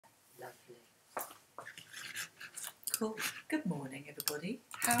Well, good morning everybody.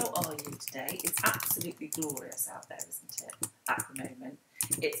 How are you today? It's absolutely glorious out there, isn't it, at the moment?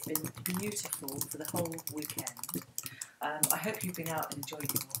 It's been beautiful for the whole weekend. I hope you've been out and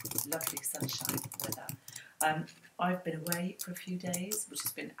enjoyed your lovely sunshine weather. I've been away for a few days, which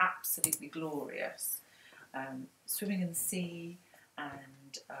has been absolutely glorious. Swimming in the sea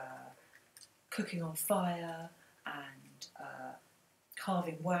and cooking on fire and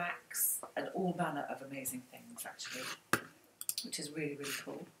carving wax and all manner of amazing things actually, which is really, really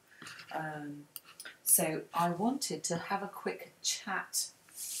cool. So I wanted to have a quick chat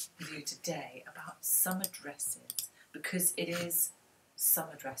with you today about summer dresses, because it is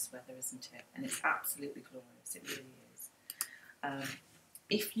summer dress weather, isn't it? And it's absolutely glorious, it really is.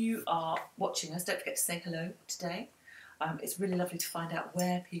 If you are watching us, don't forget to say hello today. It's really lovely to find out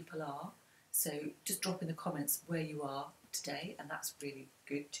where people are, so just drop in the comments where you are today, and that's really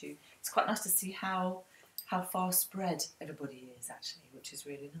good too. It's quite nice to see how far spread everybody is actually, which is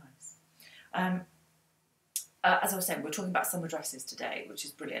really nice. As I was saying, we're talking about summer dresses today, which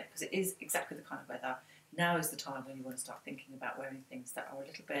is brilliant because it is exactly the kind of weather. Now is the time when you want to start thinking about wearing things that are a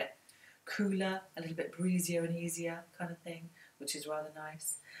little bit cooler, a little bit breezier and easier kind of thing, which is rather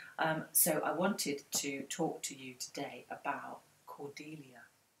nice. So I wanted to talk to you today about Cordelia.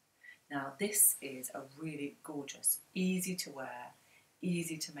 Now this is a really gorgeous, easy to wear,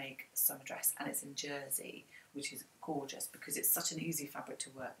 easy to make summer dress, and it's in jersey, which is gorgeous because it's such an easy fabric to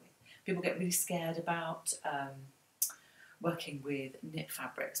work with. People get really scared about working with knit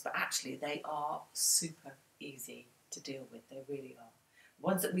fabrics, but actually they are super easy to deal with, they really are. The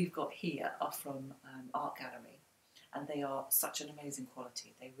ones that we've got here are from Art Gallery, and they are such an amazing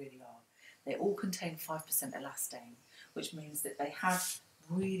quality, they really are. They all contain 5% elastane, which means that they have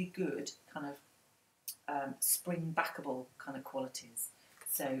really good kind of spring backable kind of qualities.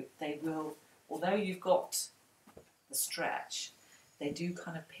 So they will, although you've got the stretch, they do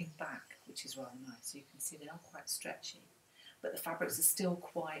kind of ping back, which is rather nice. So you can see they are quite stretchy, but the fabrics are still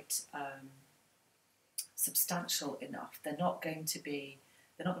quite substantial enough. They're not going to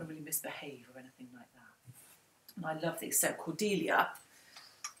really misbehave or anything like that. And I love these. So Cordelia,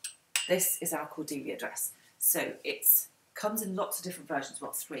 this is our Cordelia dress. So it's comes in lots of different versions,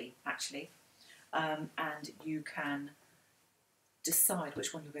 well, 3 actually, and you can decide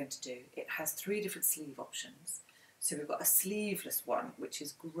which one you're going to do. It has 3 different sleeve options. So we've got a sleeveless one, which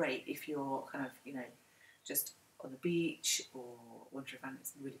is great if you're kind of, you know, just on the beach or winter event.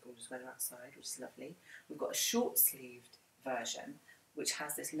 It's really gorgeous weather outside, which is lovely. We've got a short sleeved version, which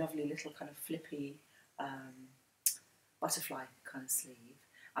has this lovely little kind of flippy butterfly kind of sleeve.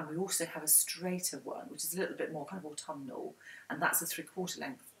 And we also have a straighter one, which is a little bit more kind of autumnal, and that's a 3/4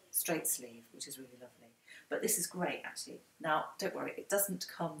 length straight sleeve, which is really lovely. But this is great actually. Now, don't worry, it doesn't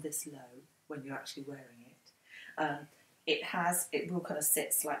come this low when you're actually wearing it. It will kind of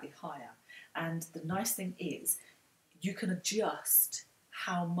sit slightly higher. And the nice thing is, you can adjust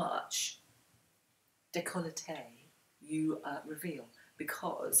how much décolleté you reveal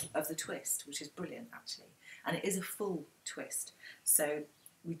because of the twist, which is brilliant actually. And it is a full twist. So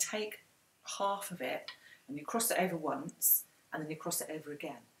we take half of it and you cross it over once and then you cross it over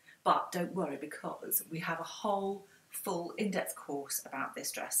again. But don't worry, because we have a whole full in-depth course about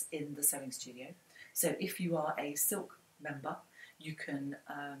this dress in the sewing studio. So if you are a Silk member, you can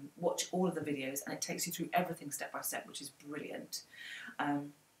watch all of the videos and it takes you through everything step by step, which is brilliant.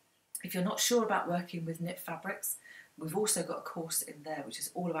 If you're not sure about working with knit fabrics, we've also got a course in there which is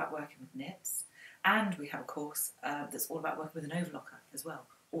all about working with knits. And we have a course that's all about working with an overlocker as well,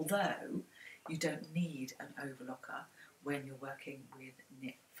 although you don't need an overlocker when you're working with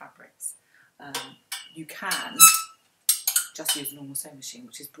knit fabrics. You can just use a normal sewing machine,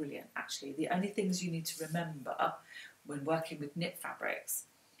 which is brilliant actually. The only things you need to remember when working with knit fabrics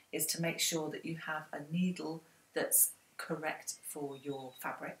is to make sure that you have a needle that's correct for your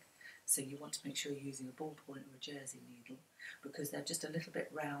fabric. So you want to make sure you're using a ballpoint or a jersey needle, because they're just a little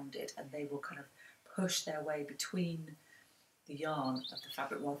bit rounded and they will kind of push their way between the yarn of the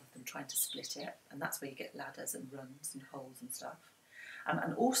fabric rather than trying to split it, and that's where you get ladders and runs and holes and stuff.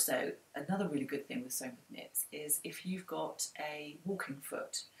 And also, another really good thing with sewing with knits is if you've got a walking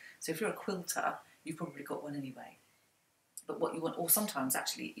foot. So if you're a quilter, you've probably got one anyway. But what you want, or sometimes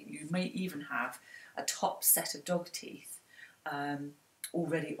actually, you may even have a top set of dog teeth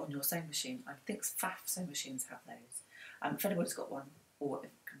already on your sewing machine. I think Pfaff sewing machines have those. If anybody's got one, or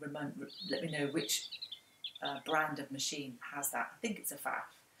let me know which brand of machine has that. I think it's a Pfaff.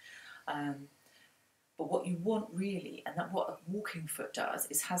 But what you want really, and that what a walking foot does,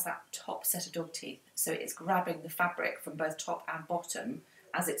 is has that top set of dog teeth. So it's grabbing the fabric from both top and bottom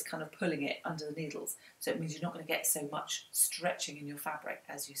as it's kind of pulling it under the needles. So it means you're not going to get so much stretching in your fabric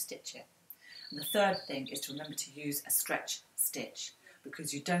as you stitch it. And the third thing is to remember to use a stretch stitch,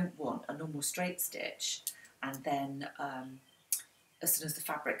 because you don't want a normal straight stitch and then as soon as the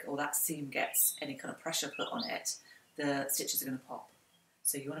fabric or that seam gets any kind of pressure put on it, the stitches are going to pop.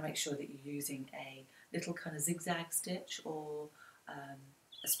 So you want to make sure that you're using a little kind of zigzag stitch or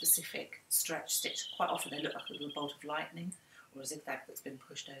a specific stretch stitch. Quite often they look like a little bolt of lightning or a zigzag that's been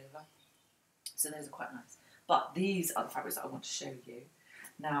pushed over. So those are quite nice. But these are the fabrics that I want to show you.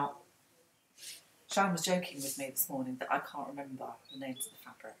 Now, Sharon was joking with me this morning that I can't remember the names of the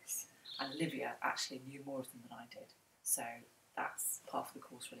fabrics. And Olivia actually knew more of them than I did. So that's part of the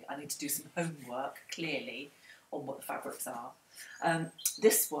course really. I need to do some homework, clearly, on what the fabrics are.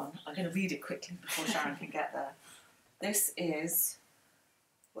 This one, I'm going to read it quickly before Sharon can get there. This is,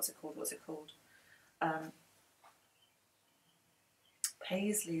 what's it called?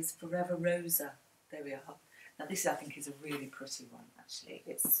 Paisley's Forever Rosa. There we are. Now this, I think, is a really pretty one, actually.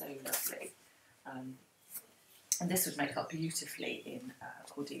 It's so lovely. And this would make up beautifully in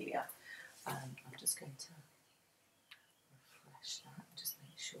Cordelia. I'm just going to refresh that and just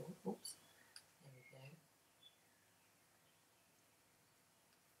make sure. Oops, there we go.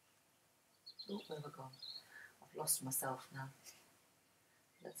 Oh, where have I gone? I've lost myself now.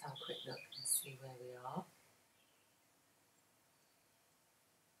 Let's have a quick look and see where we are.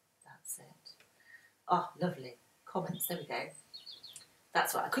 That's it. Oh, lovely. Comments, there we go.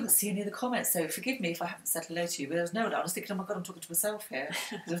 That's right, I couldn't see any of the comments, so forgive me if I haven't said hello to you, but there was no one. I was thinking, oh my God, I'm talking to myself here.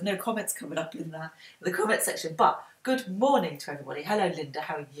 There's no comments coming up in the comment section. But good morning to everybody. Hello, Linda,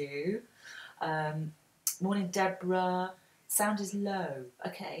 how are you? Morning, Deborah. Sound is low.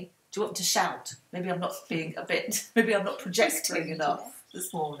 Okay. Do you want me to shout? Maybe I'm not being maybe I'm not projecting enough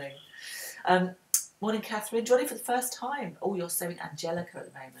this morning. Morning, Catherine. Joining for the first time. Oh, you're sewing Angelica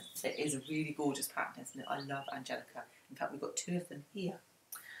at the moment. It is a really gorgeous pattern, isn't it? I love Angelica. In fact, we've got two of them here.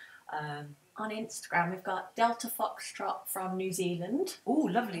 On Instagram, we've got Delta Foxtrot from New Zealand. Oh,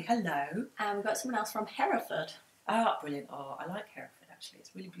 lovely. Hello. And we've got someone else from Hereford. Oh, brilliant. Oh, I like Hereford, actually.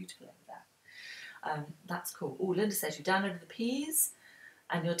 It's really beautiful over there. That's cool. Oh, Linda says you downloaded the P's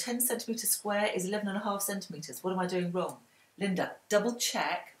and your 10 centimetre square is 11.5 centimetres. What am I doing wrong? Linda, double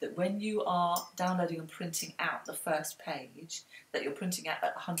check that when you are downloading and printing out the first page, that you're printing out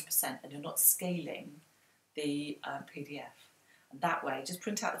at 100% and you're not scaling the PDF. And that way, just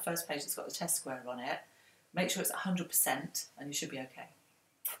print out the first page that's got the test square on it, make sure it's 100% and you should be okay.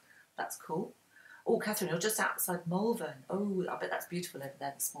 That's cool. Oh, Catherine, you're just outside Malvern. Oh, I bet that's beautiful over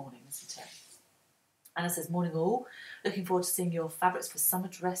there this morning, isn't it? Anna says, morning all. Looking forward to seeing your fabrics for summer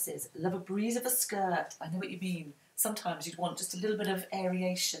dresses. Love a breeze of a skirt. I know what you mean. Sometimes you'd want just a little bit of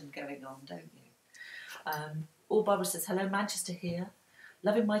aeration going on, don't you? Barbara says, hello, Manchester here.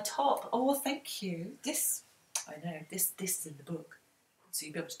 Loving my top. Oh, thank you. This, I know, this is in the book. So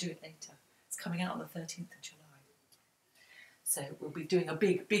you'll be able to do it later. It's coming out on the 13th of July. So we'll be doing a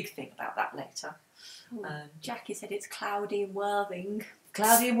big thing about that later. Jackie said it's cloudy in Worthing.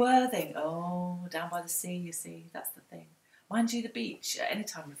 Cloudy in Worthing. Oh, down by the sea, you see. That's the thing. Mind you, the beach at any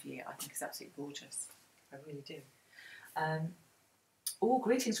time of year I think is absolutely gorgeous. I really do.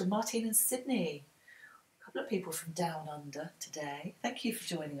 Greetings from Martine and Sydney. A couple of people from down under today. Thank you for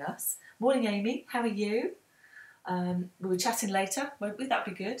joining us. Morning, Amy. How are you? We'll be chatting later, won't we?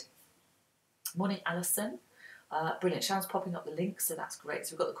 That'd be good. Morning, Alison. Brilliant. Sharon's popping up the link, so that's great.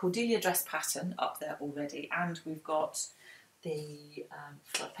 So we've got the Cordelia dress pattern up there already, and we've got the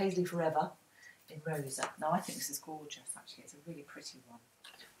Paisley Forever in Rosa. Now, I think this is gorgeous, actually. It's a really pretty one.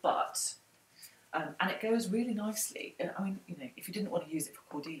 But, and it goes really nicely. I mean, you know, if you didn't want to use it for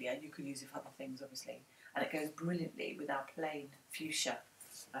Cordelia, you could use it for other things, obviously. And it goes brilliantly with our plain fuchsia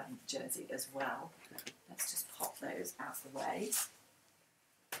jersey as well. Let's just pop those out of the way.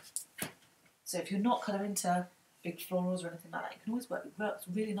 So if you're not kind of into big florals or anything like that, you can always work. It works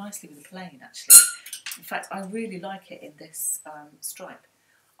really nicely with the plain, actually. In fact, I really like it in this stripe.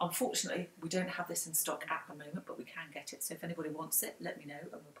 Unfortunately, we don't have this in stock at the moment, but we can get it. So if anybody wants it, let me know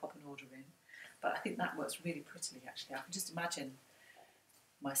and we'll pop an order in. But I think that works really prettily, actually. I can just imagine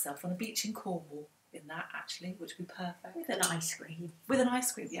myself on a beach in Cornwall in that, actually, which would be perfect. With an ice cream. With an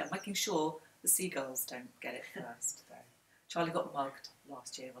ice cream, yeah, making sure the seagulls don't get it first. Though. Charlie got mugged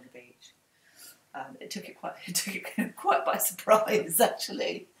last year on the beach. It took it quite by surprise,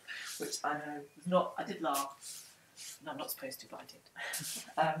 actually, which I know was not. I did laugh. No, I'm not supposed to, but I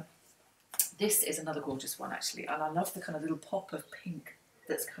did. This is another gorgeous one, actually, and I love the kind of little pop of pink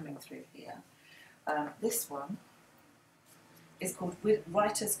that's coming through here. This one is called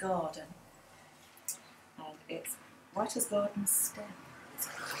Writer's Garden, and it's Writer's Garden Stem, it's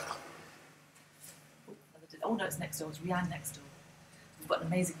oh no, it's next door. It's Rianne next door. We've got an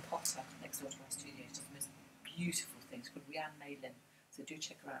amazing potter next door to our studio. She does the most beautiful things. She's called Rianne Malin. So do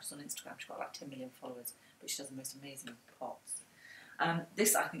check her out. She's on Instagram. She's got like 10 million followers, but she does the most amazing pots.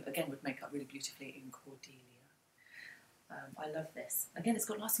 This, I think, again, would make up really beautifully in Cordelia. I love this. Again, it's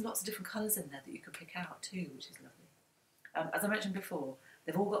got lots and lots of different colours in there that you can pick out too, which is lovely. As I mentioned before,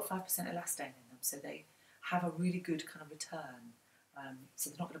 they've all got 5% elastane in them, so they have a really good kind of return. So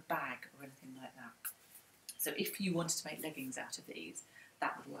they're not going to bag or anything like that. So if you wanted to make leggings out of these,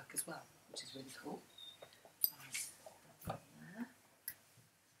 that would work as well, which is really cool.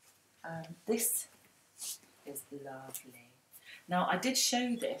 This is lovely. Now, I did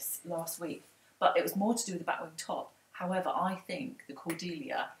show this last week, but it was more to do with the batwing top. However, I think the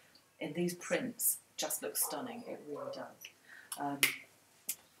Cordelia in these prints just looks stunning. It really does. And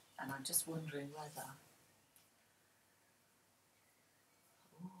I'm just wondering whether...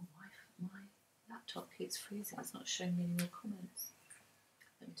 Oh, my laptop keeps freezing. It's not showing me any more comments.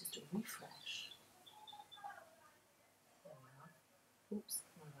 Let me just do a refresh. There we are. Oops,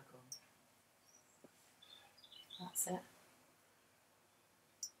 where have I gone? That's it.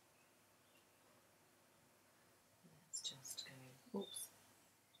 Let's just go. Oops.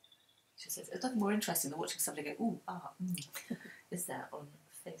 She says, it's nothing more interesting than watching somebody go, ooh, ah, is there on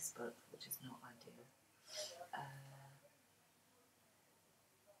Facebook, which is not ideal.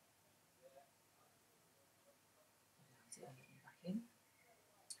 Is it letting me back in?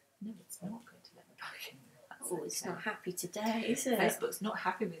 No, it's not going to let me back in. That's Oh, it's not happy today, is it? Facebook's not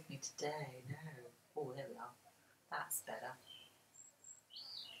happy with me today, no. Oh, there we are. That's better.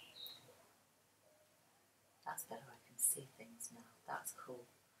 That's better, I can see things now. That's cool.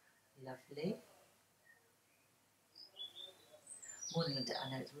 Lovely. Morning, Linda. I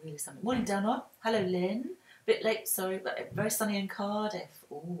know it's really sunny. Morning, Dana. Hello, Lynn. Bit late, sorry, but very sunny in Cardiff.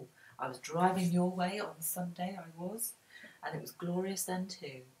 Oh, I was driving your way on Sunday, I was. And it was glorious then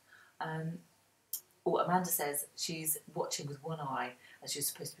too. Oh, Amanda says she's watching with one eye as she's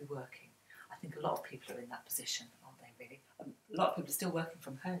supposed to be working. I think a lot of people are in that position, aren't they, really? A lot of people are still working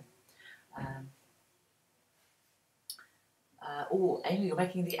from home. Oh, Amy, you're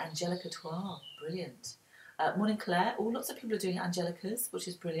making the Angelica Toile. Brilliant. Morning, Claire. Oh, lots of people are doing Angelicas, which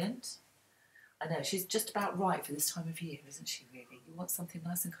is brilliant. I know, she's just about right for this time of year, isn't she, really? You want something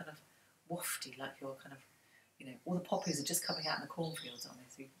nice and kind of wafty, like you're kind of, you know, all the poppies are just coming out in the cornfields, aren't they?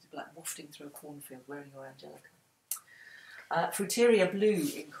 So you're like wafting through a cornfield wearing your Angelica. Fruiteria Blue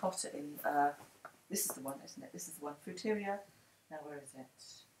in cotton. This is the one, isn't it? This is the one. Fruiteria. Now, where is it?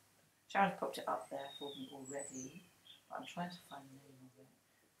 Sharon's popped it up there for me already. But I'm trying to find the name of it.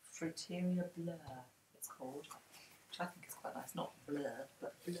 Fruiteria Bleu, it's called. Which I think is quite nice. Not blur,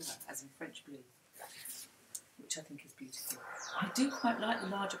 but bleu, as in French blue. Which I think is beautiful. I do quite like the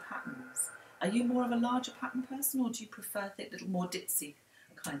larger patterns. Are you more of a larger pattern person, or do you prefer the little more ditzy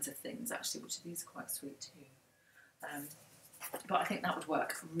kinds of things, actually, which these are quite sweet too. But I think that would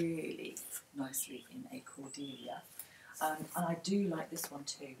work really nicely in a Cordelia. And I do like this one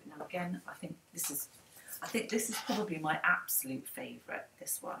too. Now again, I think this is probably my absolute favourite,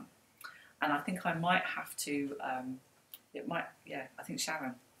 this one. And I think I might have to, I think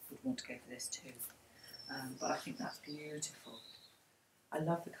Sharon would want to go for this too. But I think that's beautiful. I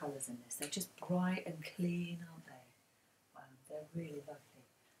love the colours in this. They're just bright and clean, aren't they? They're really lovely.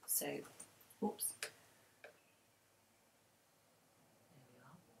 So, oops. There we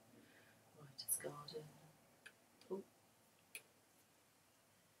are. Writer's Garden. Ooh.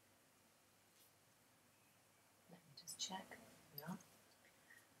 Let me just check. There we are.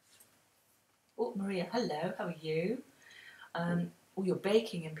 Oh, Maria, hello. How are you? Oh, you're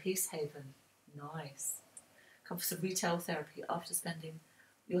baking in Peacehaven. Nice. Come for some retail therapy after spending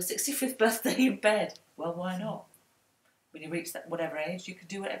your 65th birthday in bed. Well, why not? When you reach that whatever age, you can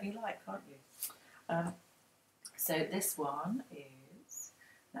do whatever you like, can't you? So this one is...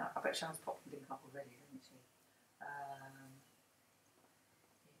 Now, I bet Sharon's popped the link up already, hasn't she?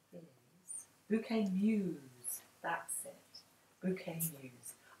 It is Bouquet Muse. That's it. Bouquet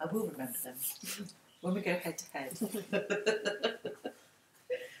Muse. I will remember them when we go head to head.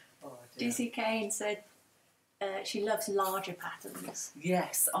 Oh, DC Kane said she loves larger patterns.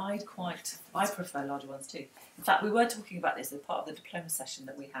 Yes, I prefer larger ones too. In fact, we were talking about this as part of the diploma session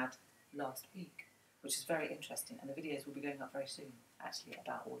that we had last week, which is very interesting, and the videos will be going up very soon, actually,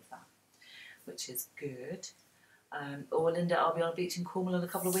 about all of that, which is good. Oh, Linda, I'll be on a beach in Cornwall in a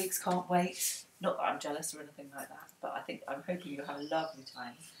couple of weeks, can't wait. Not that I'm jealous or anything like that, but I'm hoping you'll have a lovely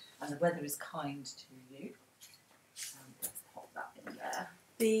time, and the weather is kind to you. Let's pop that in there.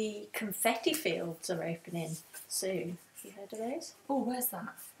 The confetti fields are opening soon. You heard of those? Oh, where's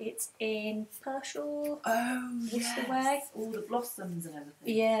that? It's in Pershore. Oh, Worcester yes. way. All the blossoms and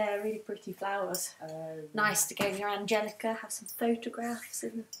everything. Yeah, really pretty flowers. Oh, Nice to go in your Angelica, have some photographs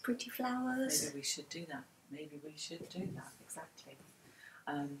and pretty flowers. Maybe we should do that. Maybe we should do that, exactly.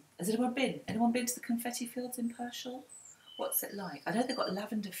 Has anyone been? Anyone been to the confetti fields in Pershore? What's it like? I know they've got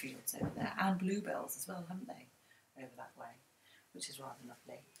lavender fields over there and bluebells as well, haven't they? Over that way, which is rather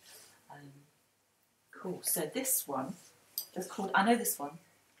lovely. Cool. So this one is called, I know this one.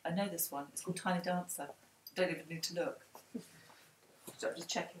 It's called Tiny Dancer. Don't even need to look. So I'm just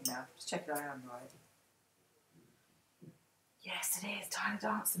checking now. Just checking I am right. Yes, it is. Tiny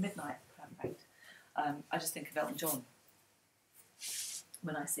Dancer, Midnight. Perfect. I just think of Elton John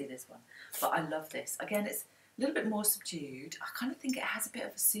when I see this one. But I love this. Again, it's a little bit more subdued. I kind of think it has a bit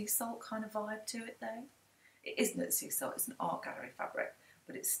of a sea salt kind of vibe to it though. It isn't a sea salt, it's an art gallery fabric,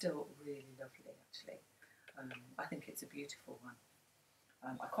 but it's still really lovely actually. I think it's a beautiful one.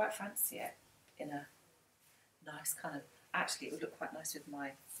 I quite fancy it in a nice kind of, actually it would look quite nice with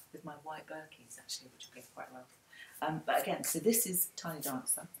my white Berkeys actually, which would go quite well. But again, so this is Tiny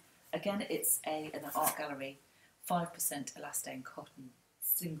Dancer. Again, it's an art gallery, 5% elastane cotton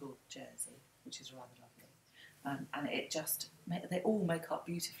single jersey, which is rather lovely. And it just, they all make up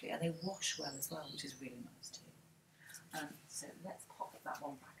beautifully and they wash well as well, which is really nice too. So let's pop that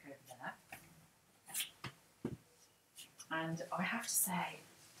one back over there. And I have to say,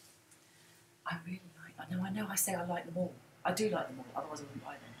 I really like, I know I say I like them all. I do like them all, otherwise I wouldn't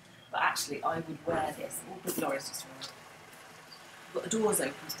buy them. But actually, I would wear this. Oh, but Laura's just wearing. We've got the doors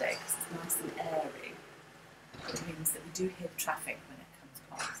open today because it's nice and airy. It means that we do hear the traffic when it comes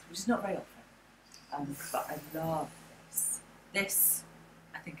past, which is not very often. But I love this. This,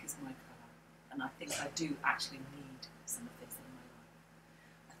 I think, is my colour. And I think I do actually need some of this in my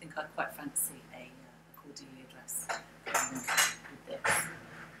life. I think I quite fancy a Cordelia dress with this.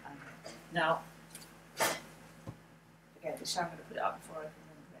 Now, again, I'm going to put it up before I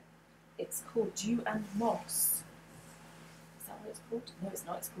remember it. It's called Dew and Moss. Is that what it's called? No, it's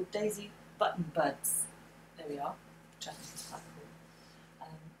not. It's called Daisy Button Buds. There we are. Which I think is quite cool.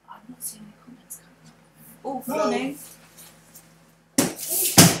 I'm not seeing any comments coming up. Oh, morning.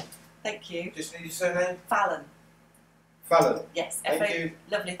 Thank you. Just need your surname? Fallon. Fallon. Yes. Thank you.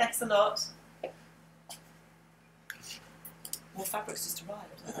 Lovely. Thanks a lot. More fabrics just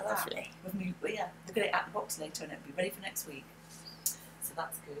arrived. Look at that. Lovely. We'll get it out the box later and it'll be ready for next week. So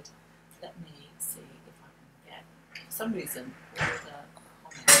that's good. Let me see if I can get, for some reason, all the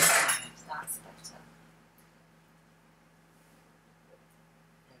comments, that's better.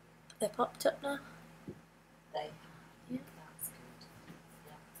 They're popped up now. They have. Yeah, that's good.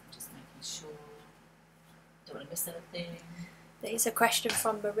 Yeah, I'm just making sure. Don't want to miss anything. There's a question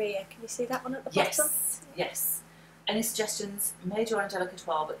from Maria. Can you see that one at the Yes. bottom? Yes. Any suggestions? Major Angelica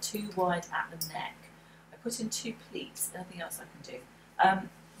 12, but too wide at the neck. I put in 2 pleats. Anything else I can do?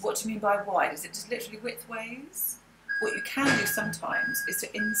 What do you mean by wide? Is it just literally widthways? What you can do sometimes is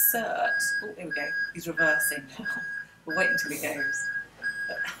to insert. Oh, here we go. He's reversing. We'll wait until he goes.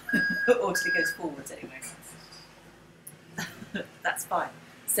 Or till he goes forwards anyway. That's fine.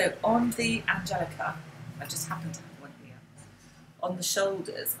 So on the Angelica, I just happen to have one here. On the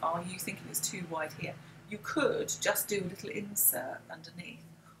shoulders, are you thinking it's too wide here? You could just do a little insert underneath,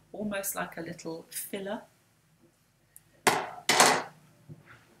 almost like a little filler.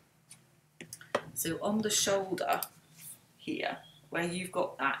 So on the shoulder here, where you've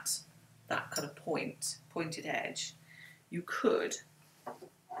got that kind of pointed edge, you could,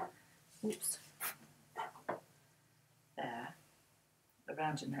 oops, there,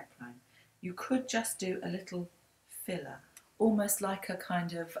 around your neckline, you could just do a little filler, almost like a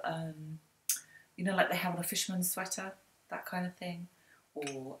kind of, you know, like they have on a fisherman's sweater, that kind of thing,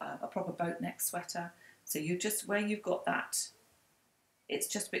 or a proper boat neck sweater. So you just, where you've got that, it's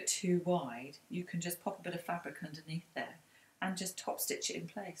just a bit too wide, you can just pop a bit of fabric underneath there and just top stitch it in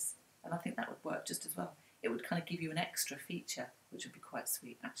place. And I think that would work just as well. It would kind of give you an extra feature, which would be quite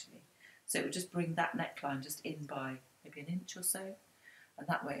sweet actually. So it would just bring that neckline just in by maybe an inch or so. And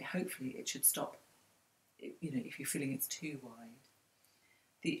that way, hopefully it should stop, you know, if you're feeling it's too wide.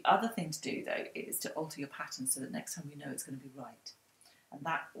 The other thing to do though is to alter your pattern so that next time you know it's going to be right. And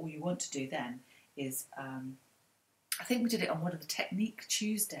that, all you want to do then is, I think we did it on one of the Technique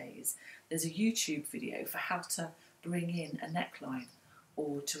Tuesdays. There's a YouTube video for how to bring in a neckline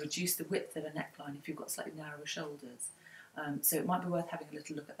or to reduce the width of a neckline if you've got slightly narrower shoulders. So it might be worth having a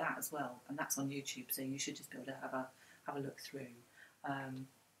little look at that as well. And that's on YouTube, so you should just be able to have a look through.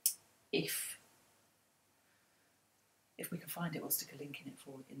 If we can find it, we'll stick a link in it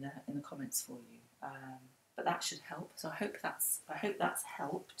in the comments for you. but that should help. So I hope that's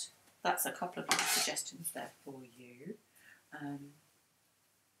helped. That's a couple of little suggestions there for you.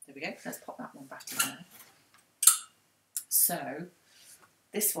 There we go. Let's pop that one back in there. So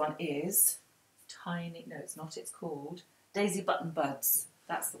this one is tiny. No, it's not. It's called Daisy Button Buds.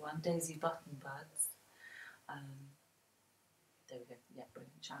 That's the one. Daisy Button Buds. There we go. Yeah,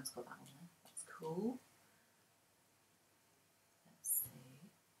 brilliant. Sharon's got that one there. That's cool. Let's see.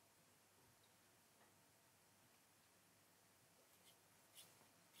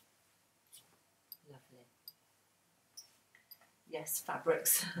 Lovely. Yes,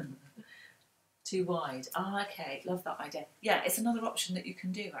 fabrics. Too wide. Ah, okay, love that idea. Yeah, it's another option that you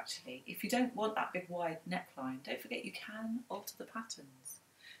can do actually. If you don't want that big wide neckline, don't forget you can alter the patterns.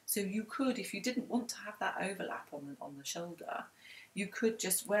 So you could, if you didn't want to have that overlap on the shoulder, you could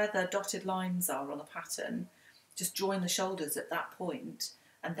just, where the dotted lines are on the pattern, just join the shoulders at that point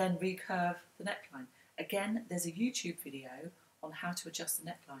and then recurve the neckline. Again, there's a YouTube video on how to adjust the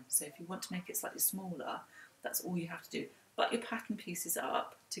neckline. So if you want to make it slightly smaller, that's all you have to do. Butt your pattern pieces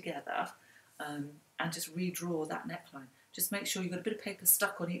up together and just redraw that neckline. Just make sure you've got a bit of paper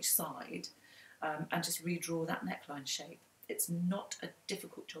stuck on each side and just redraw that neckline shape. It's not a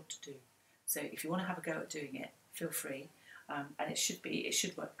difficult job to do. So if you want to have a go at doing it, feel free. And it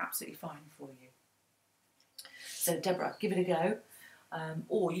should work absolutely fine for you. So Deborah, give it a go.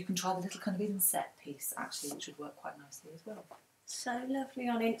 Or you can try the little kind of inset piece actually, which would work quite nicely as well. So Lovely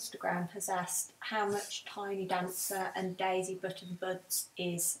on Instagram has asked how much Tiny Dancer and Daisy Button Buds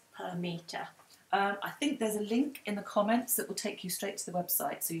is per metre. I think there's a link in the comments that will take you straight to the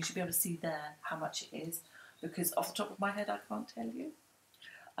website, so you should be able to see there how much it is, because off the top of my head I can't tell you,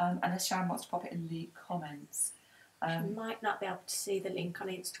 unless Sharon wants to pop it in the comments. She might not be able to see the link on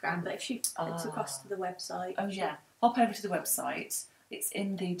Instagram, but if she clicks across to the website... Oh yeah, hop over to the website. It's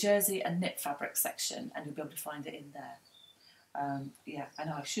in the jersey and knit fabric section and you'll be able to find it in there. Yeah, I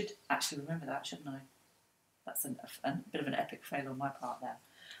know, I should actually remember that, shouldn't I? That's a bit of an epic fail on my part there.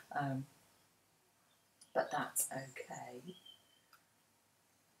 But that's okay.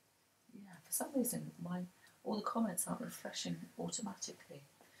 Yeah, for some reason all the comments aren't refreshing automatically.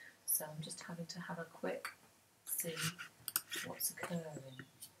 So I'm just having to have a quick see what's occurring.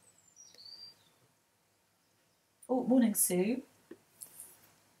 Oh, morning Sue.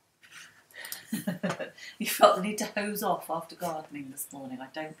 You felt the need to hose off after gardening this morning. I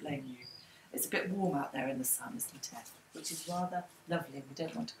don't blame you. It's a bit warm out there in the sun, isn't it? Which is rather lovely. We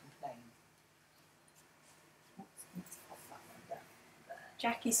don't want to complain. Let's pop that one down there.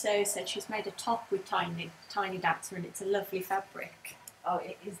 Jackie So said she's made a top with Tiny Dancer and it's a lovely fabric. Oh,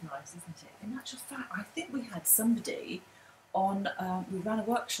 it is nice, isn't it? In actual fact, I think we had somebody on, we ran a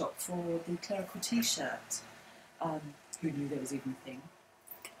workshop for the clerical t-shirt, who knew there was even a thing.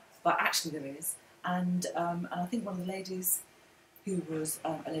 But actually there is. And I think one of the ladies who was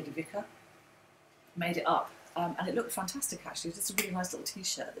a lady vicar made it up. And it looked fantastic actually. It's just a really nice little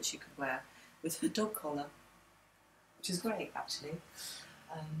t-shirt that she could wear with her dog collar, which is great actually.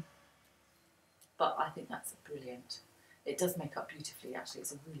 But I think that's brilliant. It does make up beautifully actually.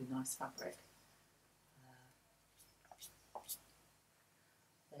 It's a really nice fabric.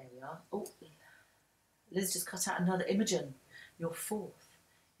 There we are. Oh, Liz just cut out another Imogen, your fourth,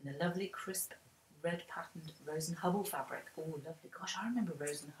 in a lovely crisp red patterned Rose and Hubble fabric. Oh, lovely. Gosh, I remember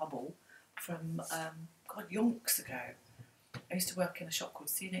Rose and Hubble from, God, yonks ago. I used to work in a shop called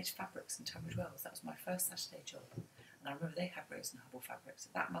C&H Fabrics in Tunbridge Wells. That was my first Saturday job. And I remember they had Rose and Hubble fabrics.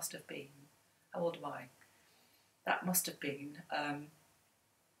 That must have been, how old am I? That must have been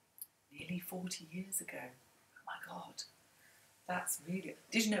nearly 40 years ago. Oh my God. That's really...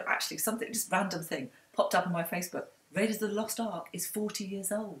 Did you know, actually, something, just random thing, popped up on my Facebook. Raiders of the Lost Ark is 40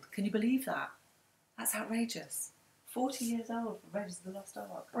 years old. Can you believe that? That's outrageous. 40 years old for Raiders of the Lost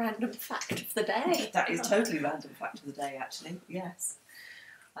Ark. Random fact of the day. That is totally random fact of the day, actually. Yes.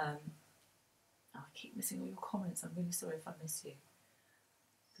 Oh, I keep missing all your comments. I'm really sorry if I miss you.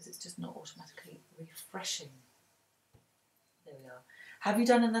 Because it's just not automatically refreshing. There we are. Have you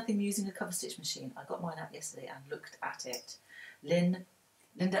done anything using a cover stitch machine? I got mine out yesterday and looked at it.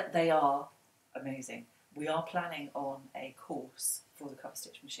 Linda, they are amazing. We are planning on a course for the cover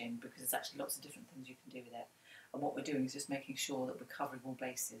stitch machine because there's actually lots of different things you can do with it. And what we're doing is just making sure that we're covering all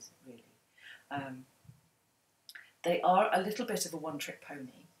bases, really. They are a little bit of a one-trick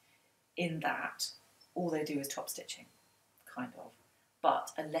pony in that all they do is top stitching, kind of.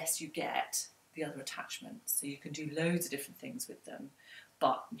 But unless you get the other attachments, so you can do loads of different things with them,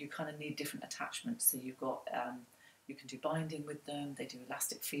 but you kind of need different attachments. So you've got, you can do binding with them, they do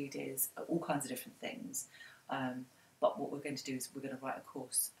elastic feeders, all kinds of different things. But what we're going to do is we're going to write a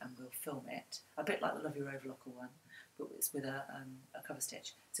course and we'll film it, a bit like the Love Your Overlocker one, but it's with a cover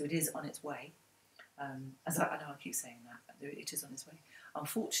stitch. So it is on its way. As I know I keep saying that, it is on its way.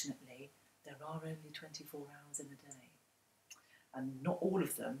 Unfortunately, there are only 24 hours in a day. And not all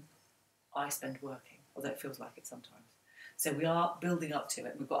of them I spend working, although it feels like it sometimes. So we are building up to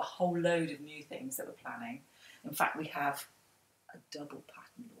it. We've got a whole load of new things that we're planning. In fact, we have a double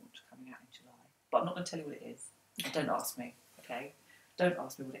pattern launch coming out in July. But I'm not going to tell you what it is. Don't ask me, okay? Don't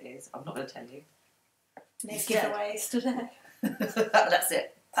ask me what it is. I'm not going to tell you. No giveaways today. That's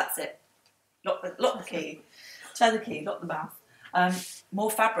it. That's it. Lock the key. Turn the key. Lock the mouth. More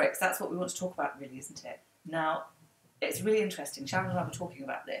fabrics. That's what we want to talk about, really, isn't it? Now, it's really interesting. Sharon and I were talking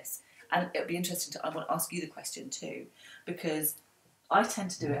about this, and it'll be interesting I want to ask you the question too, because I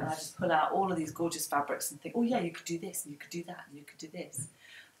tend to do it and I just pull out all of these gorgeous fabrics and think, oh yeah, you could do this and you could do that and you could do this.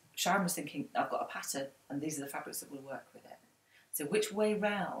 Sharon was thinking, I've got a pattern and these are the fabrics that will work with it. So which way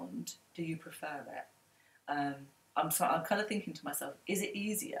round do you prefer it? I'm kind of thinking to myself, is it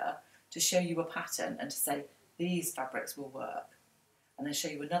easier to show you a pattern and to say these fabrics will work, and then show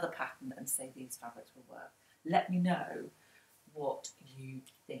you another pattern and say these fabrics will work? Let me know what you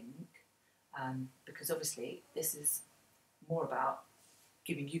think, because obviously this is more about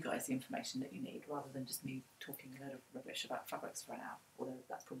giving you guys the information that you need rather than just me talking a load of rubbish about fabrics for an hour, although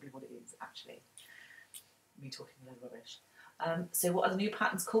that's probably what it is actually, me talking a load of rubbish. So what are the new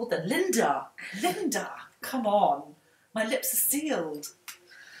patterns called then? Linda, come on, my lips are sealed.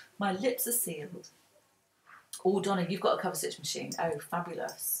 My lips are sealed. Oh, Donna, you've got a cover stitch machine. Oh,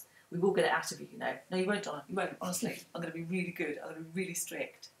 fabulous. We will get it out of you, you know. No, you won't, Donna. You won't, honestly. I'm going to be really good. I'm going to be really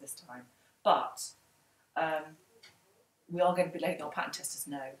strict this time. But we are going to be letting our pattern testers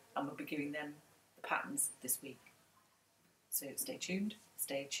know, and we'll be giving them the patterns this week. So stay tuned.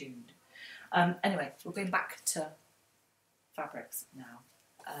 Stay tuned. Anyway, we're going back to fabrics now.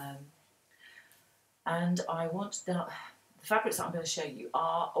 And I want the fabrics that I'm going to show you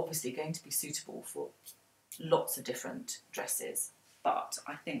are obviously going to be suitable for lots of different dresses. But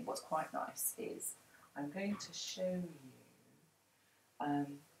I think what's quite nice is I'm going to show you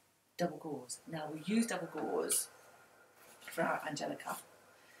double gauze. Now we use double gauze for our Angelica.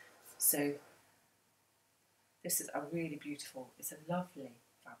 So this is a really beautiful, it's a lovely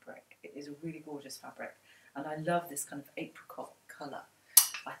fabric. It is a really gorgeous fabric. And I love this kind of apricot colour.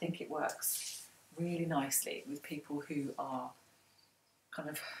 I think it works really nicely with people who are kind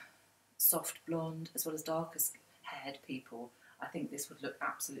of soft blonde as well as darker haired people. I think this would look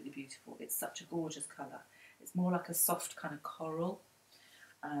absolutely beautiful. It's such a gorgeous colour. It's more like a soft kind of coral,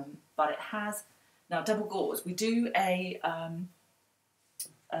 but it has, now double gauze, we do a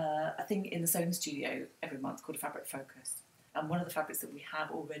thing in the sewing studio every month called a fabric focus, and one of the fabrics that we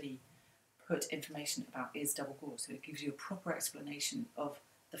have already put information about is double gauze, so it gives you a proper explanation of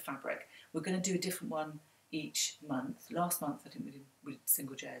the fabric. We're going to do a different one each month. Last month I think we did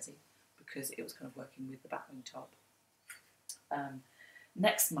single jersey because it was kind of working with the batwing top.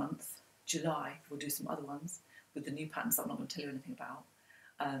 Next month, July, we'll do some other ones with the new patterns that I'm not going to tell you anything about,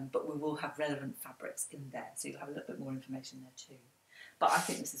 but we will have relevant fabrics in there, so you'll have a little bit more information there too. But I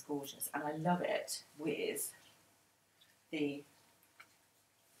think this is gorgeous, and I love it with the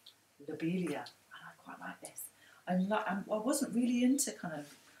lobelia, and I quite like this. I wasn't really into kind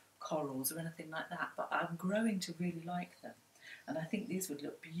of corals or anything like that, but I'm growing to really like them, and I think these would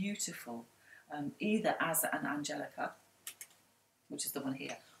look beautiful either as an Angelica, which is the one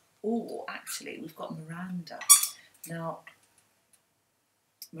here, or actually we've got Miranda. Now,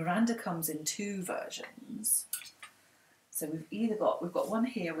 Miranda comes in two versions. So we've got one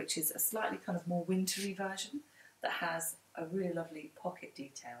here which is a slightly kind of more wintry version that has a really lovely pocket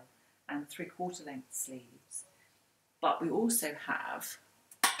detail and 3/4 length sleeves. But we also have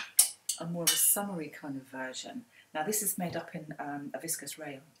a more of a summery kind of version. Now this is made up in a viscose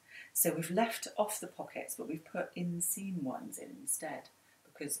rayon. So we've left off the pockets, but we've put inseam ones in instead,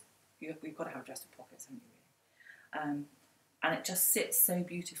 because we've got to have a dress with pockets, haven't you, really? And it just sits so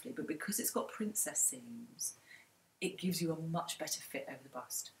beautifully, but because it's got princess seams, it gives you a much better fit over the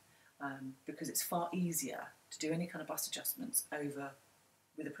bust, because it's far easier to do any kind of bust adjustments over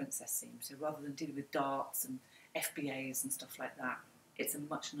with a princess seam. So rather than dealing with darts and FBAs and stuff like that, it's a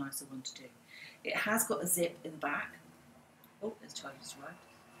much nicer one to do. It has got a zip in the back. Oh, there's Charlie just arrived.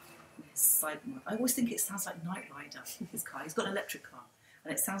 I always think it sounds like Knight Rider, his car. He's got an electric car,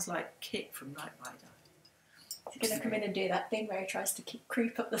 and it sounds like Kit from Knight Rider. He's going to come in and do that thing where he tries to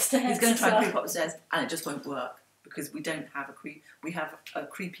creep up the stairs. He's going to try and creep up the stairs, and it just won't work, because we don't have we have a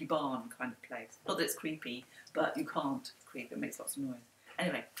creepy barn kind of place. Not that it's creepy, but you can't creep, it makes lots of noise.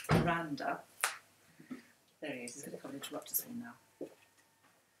 Anyway, Miranda, There he is. He's going to come and interrupt us all now.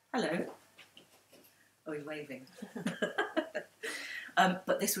 Hello. Oh, he's waving.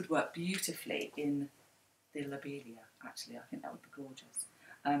 But this would work beautifully in the lobelia, actually. I think that would be gorgeous.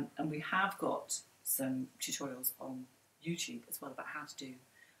 And we have got some tutorials on YouTube as well about how to do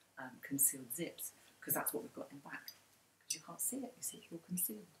concealed zips, because that's what we've got in the back. Because you can't see it, you see it's all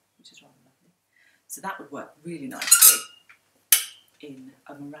concealed, which is rather lovely. So that would work really nicely in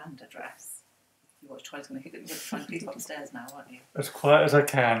a Miranda dress. You watch Charlie's going to hit it. You're going to try and creep upstairs now, aren't you? As quiet as I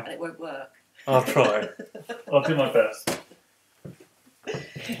can. And it won't work. I'll try. I'll do my best.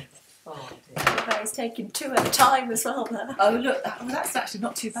 Oh dear. He's taking 2 at a time as well there. Oh look, that's actually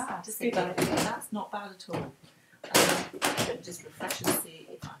not too bad, is it? Too bad. That's not bad at all. Let me just refresh and see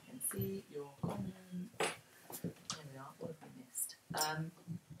if I can see your comment. There we are. What have we missed?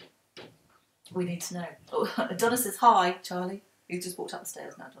 We need to know. Oh, Donna says hi, Charlie. He's just walked up the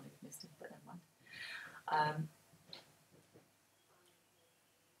stairs now. Donna, you've missed him, but never mind.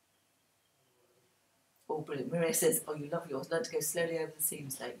 Oh, brilliant. Maria says, oh, you love yours. Learn to go slowly over the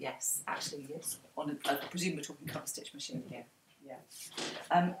seams, though. Yes, actually, yes. I presume we're talking cover stitch machine here.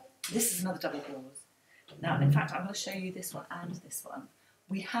 Yeah. This is another double gauze. Now, in fact, I'm going to show you this one and this one.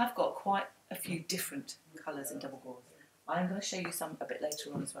 We have got quite a few different colours in double gauze. I'm going to show you some a bit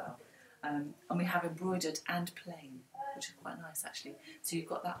later on as well. And we have embroidered and plain, which is quite nice, actually. So you've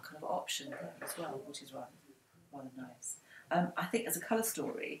got that kind of option there as well, which is rather nice. I think as a colour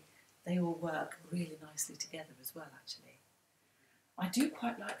story, they all work really nicely together as well, actually. I do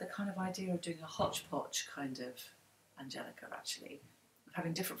quite like the kind of idea of doing a hodgepodge kind of Angelica, actually. Of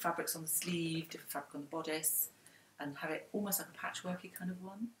having different fabrics on the sleeve, different fabric on the bodice, and have it almost like a patchworky kind of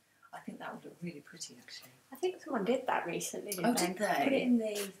one. I think that would look really pretty, actually. I think someone did that recently, didn't Did they? Put it in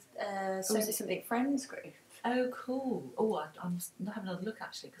the So Something Friends group. Oh, cool. Oh, I'm having another look,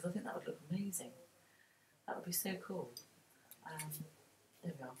 actually, because I think that would look amazing. That would be so cool.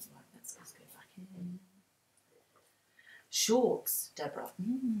 There we are. Right, let's go back in. Shorts, Deborah.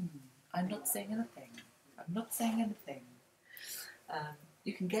 I'm not saying anything. I'm not saying anything.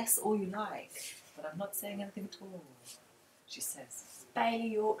 You can guess all you like, but I'm not saying anything at all, she says. Bailey,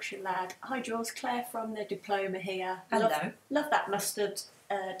 Yorkshire lad. Hi, Jules. Claire from the diploma here. Hello. Love that mustard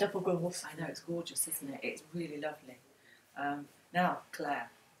double gauze. I know, it's gorgeous, isn't it? It's really lovely. Now,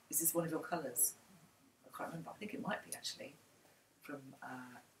 Claire, is this one of your colours? I can't remember. I think it might be, actually, from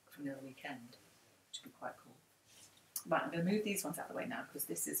the other weekend, which would be quite cool. Right, I'm going to move these ones out of the way now because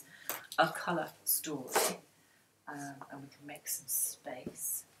this is a colour story, and we can make some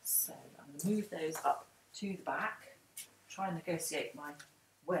space. So I'm going to move those up to the back, try and negotiate my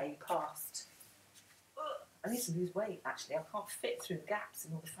way past. I need to lose weight, actually. I can't fit through the gaps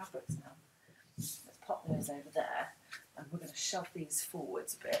in all the fabrics now. Let's pop those over there, and we're going to shove these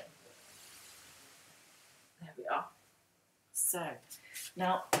forwards a bit. There we are. So,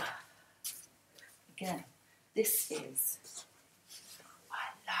 now, again, this is,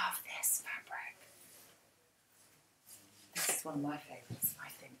 I love this fabric. This is one of my favourites. I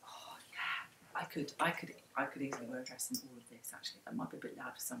think, oh yeah, I could easily wear a dress in all of this, actually. That might be a bit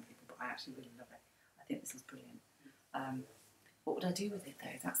loud for some people, but I actually really love it. I think this is brilliant. What would I do with it,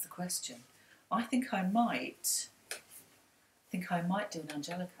 though? That's the question. I think I might do an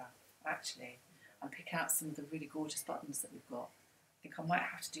Angelica, actually, and pick out some of the really gorgeous buttons that we've got. I think I might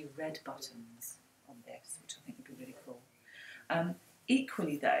have to do red buttons on this, which I think would be really cool.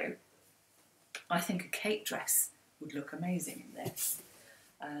 Equally, though, I think a Kate dress would look amazing in this.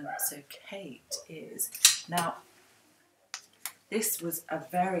 So Kate is... Now, this was a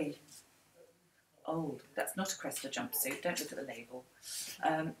very old... That's not a Cresta jumpsuit. Don't look at the label.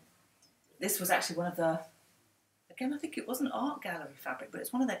 This was actually one of the... Again, I think it wasn't art gallery fabric, but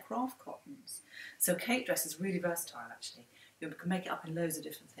it's one of their craft cottons. So Kate dress is really versatile, actually. You can make it up in loads of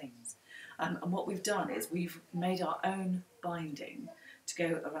different things. And what we've done is we've made our own binding to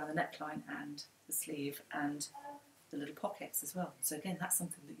go around the neckline and the sleeve and the little pockets as well. So again, that's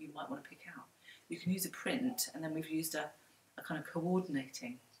something that you might want to pick out. You can use a print, and then we've used a kind of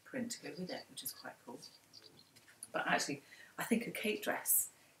coordinating print to go with it, which is quite cool. But actually, I think a Kate dress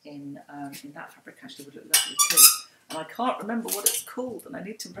in that fabric actually would look lovely too. And I can't remember what it's called, and I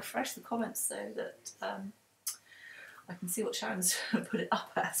need to refresh the comments so that I can see what Sharon's put it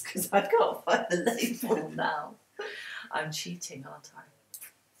up as, because I can't find the label now. I'm cheating, aren't I?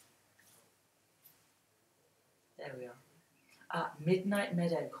 There we are. Midnight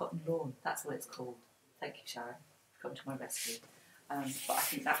Meadow Cotton Lawn, that's what it's called. Thank you, Sharon, for coming to my rescue. But I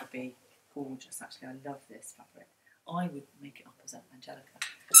think that would be gorgeous, actually. I love this fabric. I would make it up as an Angelica,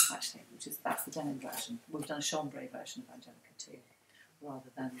 actually, that's the denim version. We've done a chambray version of Angelica too, rather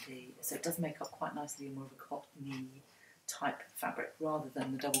than so it does make up quite nicely in more of a cottony type fabric rather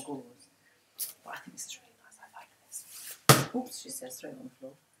than the double gauze. But I think this is really nice. I like this. Oops, she says, throw it on the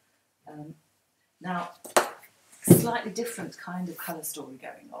floor. Now, slightly different kind of colour story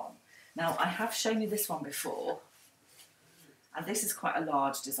going on. Now, I have shown you this one before, and this is quite a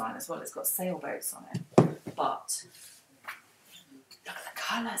large design as well. It's got sailboats on it, but look at the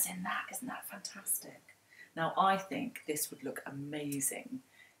colours in that. Isn't that fantastic? Now, I think this would look amazing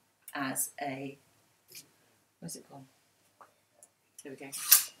as a, where's it gone? There we go.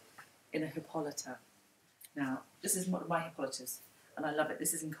 In a Hippolyta. Now, this is one of my Hippolytas, and I love it.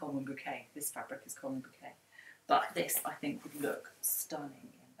 This is in Coleman Bouquet. This fabric is Coleman Bouquet. But this, I think, would look stunning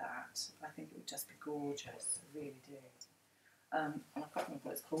in that. I think it would just be gorgeous. I really do. And I can't remember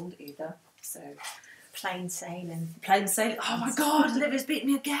what it's called either. So, Plain sailing. plain sailing. Oh my God, Olivia's beat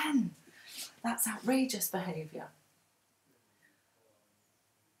me again. That's outrageous behaviour.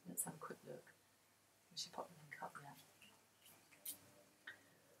 Let's have a quick look. We should pop the link up there.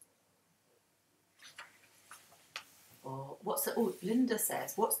 Or what's the? Oh, Linda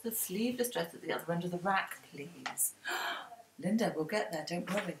says, "What's the sleeveless dress at the other end of the rack, please?" Linda, we'll get there. Don't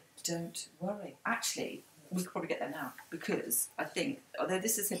worry. Don't worry. Actually, we could probably get there now because I think, although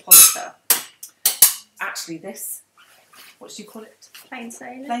this is Hippolyta, actually this, what do you call it? Plain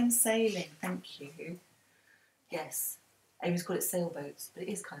sailing. Plain sailing. Thank you. Yes. Amy's called it sailboats, but it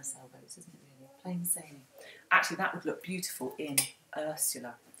is kind of sailboats, isn't it really? Plain sailing. Actually, that would look beautiful in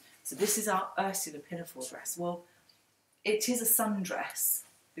Ursula. So this is our Ursula pinafore dress. Well, it is a sundress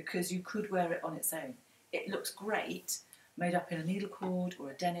because you could wear it on its own. It looks great made up in a needle cord or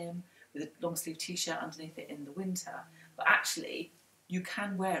a denim with a long sleeve t-shirt underneath it in the winter. But actually, you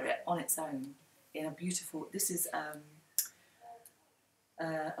can wear it on its own in a beautiful, this is a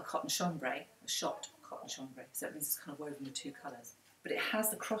cotton chambray, a shot cotton chambray. So it means it's kind of woven with two colours. But it has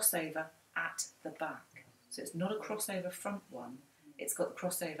the crossover at the back. So it's not a crossover front one, it's got the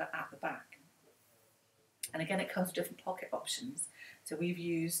crossover at the back. And again, it comes with different pocket options. So we've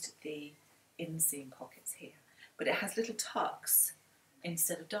used the inseam pockets here. But it has little tucks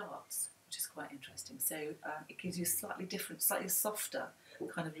instead of darts, which is quite interesting. So it gives you a slightly different, slightly softer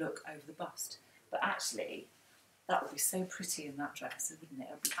kind of look over the bust. But actually, that would be so pretty in that dress, wouldn't it?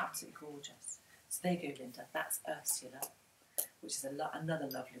 It would be absolutely gorgeous. So there you go, Linda. That's Ursula, which is another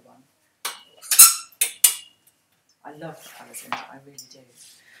lovely one. I love the colours in that, I really do.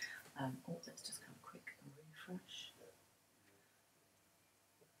 Oh, let's just come quick and refresh.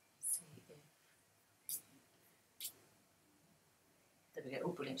 See if... There we go. Oh,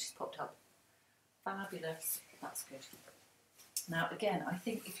 brilliant. She's popped up. Fabulous. That's good. Now, again, I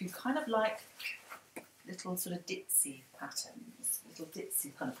think if you kind of like little sort of ditzy patterns, little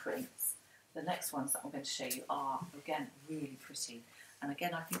ditzy kind of prints, the next ones that I'm going to show you are, again, really pretty. And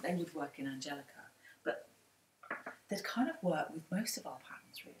again, I think they would work in Angelica, but they'd kind of work with most of our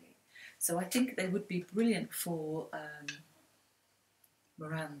patterns, really. So I think they would be brilliant for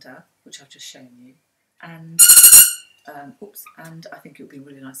Miranda, which I've just shown you, and and I think it would be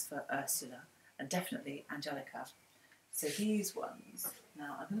really nice for Ursula, and definitely Angelica. So these ones,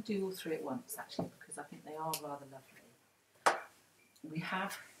 now I'm going to do all three at once actually, because I think they are rather lovely. We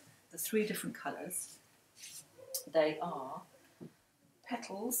have the three different colours. They are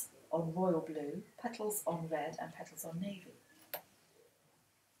petals on royal blue, petals on red, and petals on navy.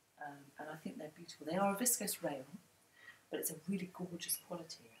 And I think they're beautiful. They are a viscose rayon, but it's a really gorgeous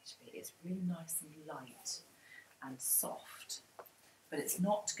quality actually. It's really nice and light and soft, but it's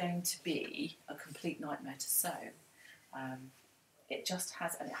not going to be a complete nightmare to sew. It just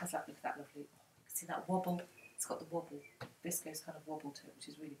has, and it has that, look at that lovely, you can see that wobble. It's got the wobble, viscose kind of wobble to it, which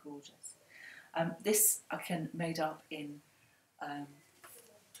is really gorgeous. This I can made up in a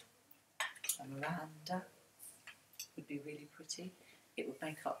Miranda, would be really pretty. It would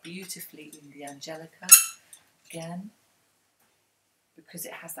make up beautifully in the Angelica, again, because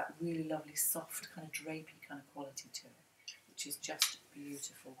it has that really lovely soft kind of drapey kind of quality to it, which is just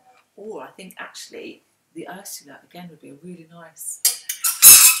beautiful. Or I think actually the Ursula, again, would be a really nice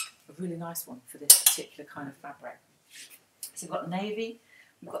one for this particular kind of fabric. So we've got navy,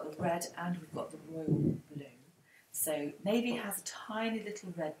 we've got the red, and we've got the royal blue. So navy has a tiny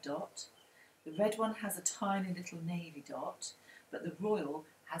little red dot, the red one has a tiny little navy dot, but the royal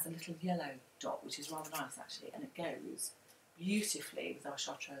has a little yellow dot, which is rather nice actually, and it goes beautifully with our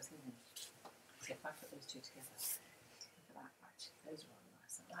chartreuse linen. So if I put those two together, look at that, actually, those are rather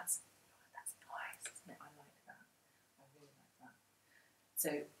nice. And that's nice, isn't it? I like that. I really like that. So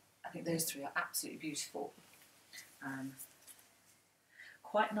I think those three are absolutely beautiful.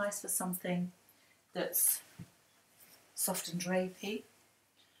 Quite nice for something that's soft and drapey,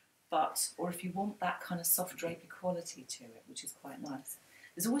 or if you want that kind of soft drapey quality to it, which is quite nice.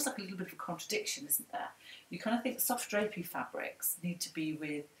 There's always like a little bit of a contradiction, isn't there? You kind of think soft drapey fabrics need to be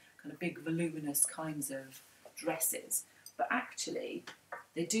with kind of big voluminous kinds of dresses, but actually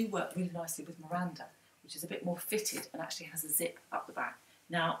they do work really nicely with Miranda, which is a bit more fitted and actually has a zip up the back.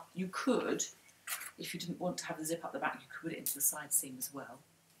 Now you could, if you didn't want to have the zip up the back, you could put it into the side seam as well,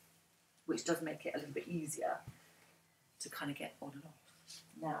 which does make it a little bit easier to kind of get on and off.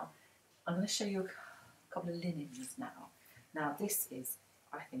 Now I'm going to show you a couple of linens now. Now this is,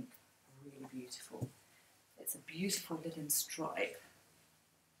 I think, really beautiful. It's a beautiful linen stripe.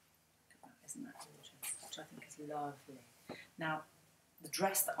 Look at that, isn't that gorgeous? Which I think is lovely. Now, the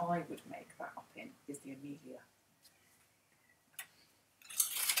dress that I would make that up in is the Amelia,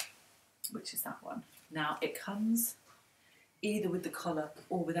 which is that one. Now, it comes either with the collar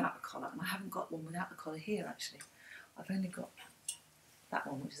or without the collar, and I haven't got one without the collar here, actually. I've only got that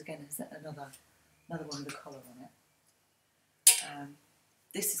one, which is, again, is another one with a collar on it.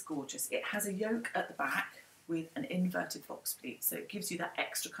 This is gorgeous. It has a yoke at the back with an inverted box pleat, so it gives you that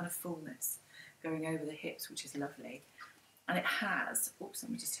extra kind of fullness going over the hips, which is lovely. And it has, oops,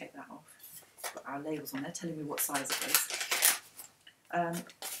 let me just take that off. It's got our labels on there telling me what size it is.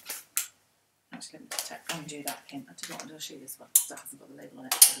 Actually, let me just undo that pin. I do want to show you this one because it hasn't got the label on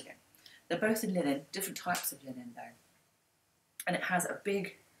it. There we go. They're both in linen, different types of linen though. And it has a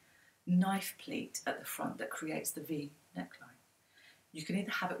big knife pleat at the front that creates the V neckline. You can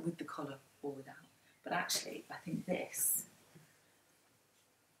either have it with the collar or without. But actually, I think this,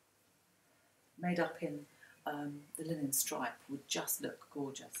 made up in the linen stripe, would just look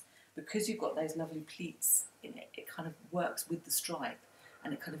gorgeous. Because you've got those lovely pleats in it, it kind of works with the stripe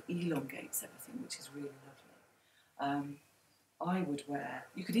and it kind of elongates everything, which is really lovely. I would wear,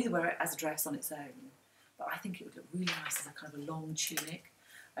 you could either wear it as a dress on its own, but I think it would look really nice as a kind of a long tunic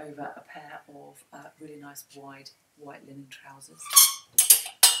over a pair of really nice wide white linen trousers.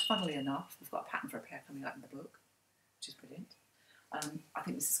 Funnily enough, we've got a pattern for a pair coming out in the book, which is brilliant. I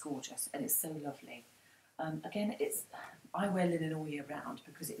think this is gorgeous and it's so lovely. Again, I wear linen all year round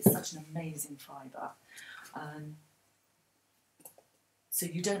because it is such an amazing fibre. So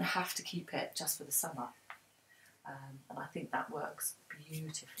you don't have to keep it just for the summer. And I think that works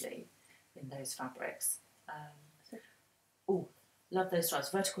beautifully in those fabrics. Oh, love those stripes.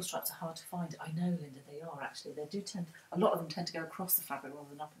 Vertical stripes are hard to find. I know, Linda, they are actually. They do tend, a lot of them tend to go across the fabric rather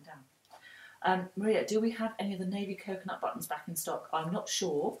than up and down. Maria, do we have any of the navy coconut buttons back in stock? I'm not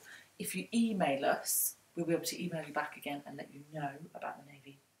sure. If you email us, we'll be able to email you back again and let you know about the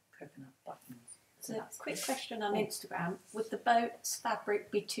navy coconut buttons. So that's a quick question on Instagram. Would the boat's fabric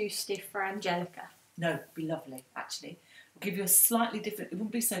be too stiff for Angelica? No, it'd be lovely, actually. It'll give you a slightly different, it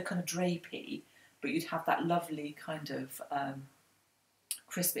wouldn't be so kind of drapey, but you'd have that lovely kind of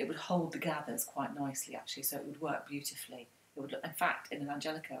crisp. It would hold the gathers quite nicely, actually, so it would work beautifully. It would look, in fact, in an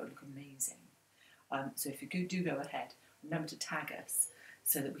Angelica, it would look amazing. So if you do go ahead, remember to tag us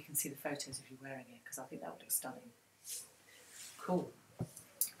so that we can see the photos of you wearing it, because I think that would look stunning. Cool.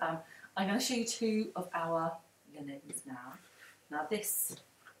 I'm going to show you two of our linens now. Now this,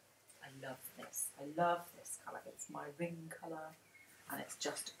 I love this. I love this colour. It's my ring colour and it's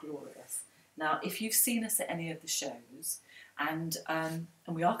just glorious. Now, if you've seen us at any of the shows, and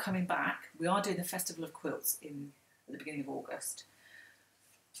we are coming back, we are doing the Festival of Quilts at the beginning of August.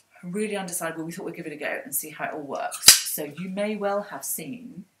 Really undecided, but we thought we'd give it a go and see how it all works. So you may well have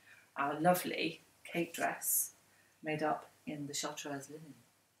seen our lovely cape dress made up in the Chartreuse linen.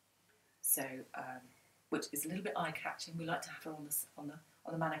 So, which is a little bit eye-catching. We like to have her on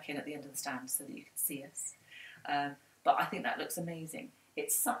the mannequin at the end of the stand so that you can see us. But I think that looks amazing.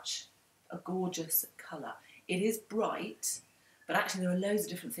 It's such a gorgeous colour. It is bright, but actually there are loads of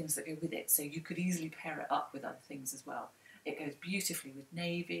different things that go with it. So you could easily pair it up with other things as well. It goes beautifully with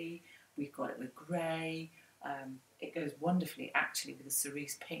navy. We've got it with grey. It goes wonderfully actually with a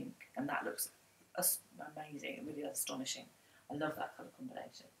cerise pink, and that looks amazing and really astonishing. I love that colour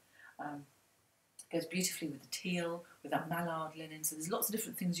combination. It goes beautifully with the teal, with that mallard linen, so there's lots of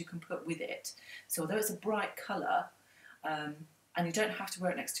different things you can put with it. So although it's a bright colour, and you don't have to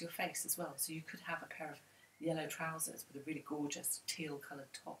wear it next to your face as well, so you could have a pair of yellow trousers with a really gorgeous teal coloured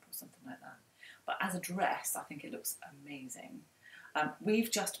top or something like that. But as a dress, I think it looks amazing. We've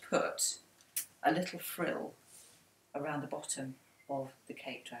just put a little frill around the bottom of the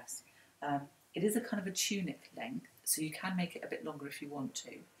cape dress. It is a kind of a tunic length, so you can make it a bit longer if you want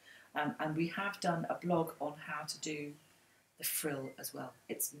to. And we have done a blog on how to do the frill as well.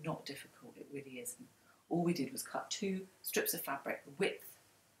 It's not difficult, it really isn't. All we did was cut 2 strips of fabric, the width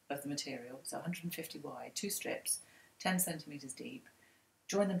of the material, so 150 wide, 2 strips, 10 centimetres deep,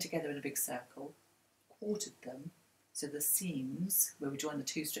 joined them together in a big circle, quartered them, so the seams, where we joined the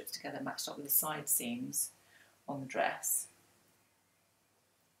two strips together, matched up with the side seams on the dress.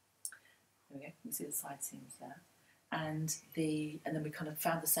 There we go, you can see the side seams there. And then we kind of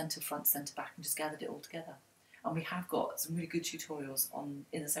found the centre, front, centre, back, and just gathered it all together. And we have got some really good tutorials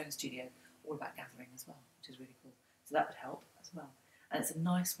in the sewing studio all about gathering as well, which is really cool. So that would help as well. And it's a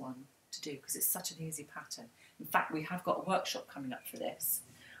nice one to do because it's such an easy pattern. In fact, we have got a workshop coming up for this.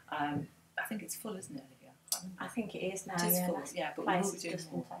 I think it's full, isn't it, Olivia? I think it is now. It is yeah, full, that's yeah, but we will be doing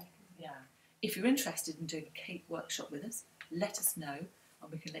just more. been taken. Yeah. If you're interested in doing a cake workshop with us, let us know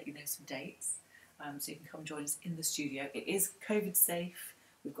and we can let you know some dates. So you can come join us in the studio. It is COVID safe.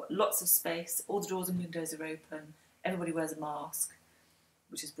 We've got lots of space. All the doors and windows are open. Everybody wears a mask,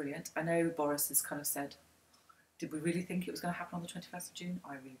 which is brilliant. I know Boris has kind of said, did we really think it was going to happen on the 21st of June?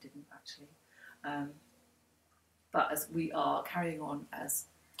 I really didn't, actually. But as we are carrying on as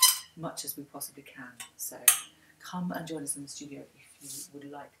much as we possibly can. So come and join us in the studio if you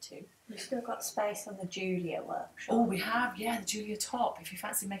would like to. We've still got space on the Julia workshop. Oh, we have, yeah, the Julia top, if you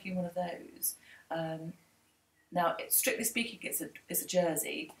fancy making one of those. Now, strictly speaking, it's a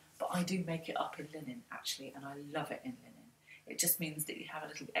jersey, but I do make it up in linen, actually, and I love it in linen. It just means that you have a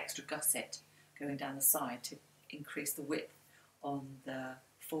little extra gusset going down the side to increase the width on the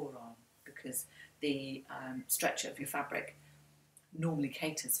forearm, because the stretch of your fabric normally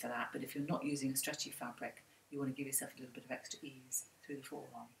caters for that, but if you're not using a stretchy fabric, you want to give yourself a little bit of extra ease through the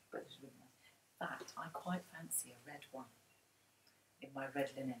forearm. But it's really nice. In fact, I quite fancy a red one in my red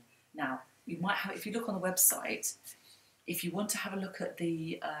linen. Now, you might have, if you look on the website, if you want to have a look at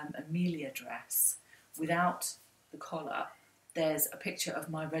the Amelia dress without the collar, there's a picture of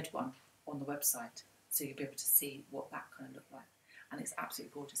my red one on the website, so you'll be able to see what that kind of looked like. And it's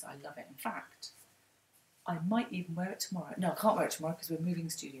absolutely gorgeous. I love it. In fact, I might even wear it tomorrow. No, I can't wear it tomorrow because we're moving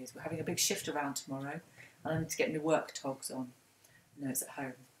studios. We're having a big shift around tomorrow, and I need to get my work togs on. No, it's at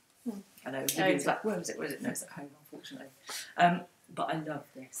home. I know. Vivian's like, where is it? Where is it? No, it's at home, unfortunately. But I love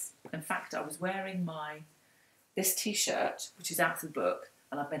this. In fact, I was wearing this T-shirt, which is out of the book,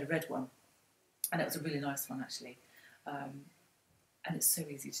 and I've made a red one. And it was a really nice one, actually. And it's so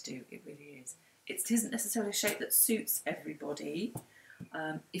easy to do. It really is. It isn't necessarily a shape that suits everybody.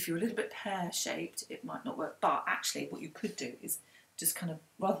 If you're a little bit pear-shaped, it might not work. But actually, what you could do is just kind of,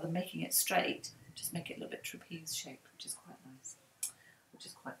 rather than making it straight, just make it a little bit trapeze-shaped, which is quite nice, which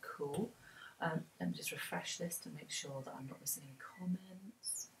is quite cool. Let me just refresh this to make sure that I'm not missing any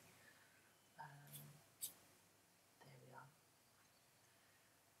comments. There we are.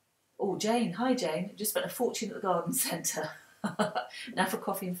 Oh, Jane. Hi, Jane. Just spent a fortune at the garden centre. Now for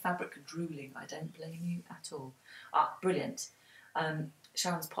coffee and fabric and drooling. I don't blame you at all. Ah, brilliant.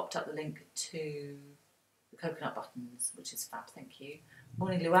 Sharon's popped up the link to the coconut buttons, which is fab, thank you.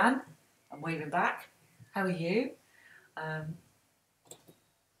 Morning, Luann. I'm waving back. How are you?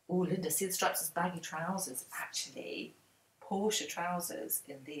 Oh, Linda, see the stripes as baggy trousers. Actually, Porsche trousers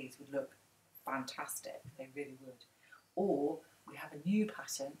in these would look fantastic. They really would. Or we have a new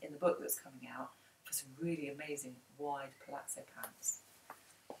pattern in the book that's coming out for some really amazing wide palazzo pants.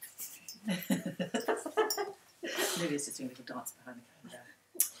 Lily's just doing a little dance behind the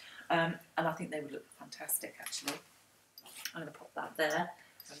camera. And I think they would look fantastic, actually. I'm going to pop that there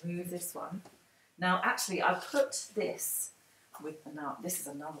and move this one. Now, actually, I put this this is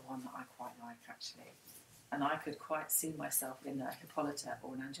another one that I quite like, actually. And I could quite see myself in a Hippolyta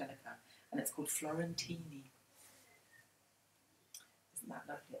or an Angelica. And it's called Florentini. Isn't that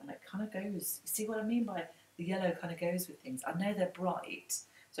lovely? And it kind of goes, you see what I mean by the yellow kind of goes with things. I know they're bright,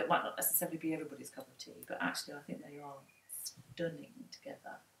 so it might not necessarily be everybody's cup of tea, but actually I think they are stunning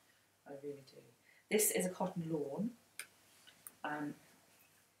together. I really do. This is a cotton lawn,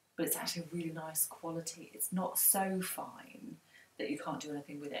 but it's actually a really nice quality. It's not so fine that you can't do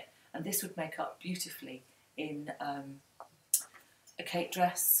anything with it. And this would make up beautifully in a cake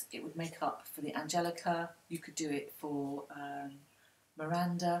dress. It would make up for the Angelica. You could do it for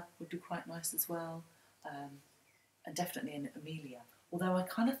Miranda, would be quite nice as well. And definitely in Amelia. Although I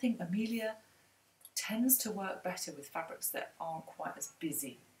kind of think Amelia tends to work better with fabrics that aren't quite as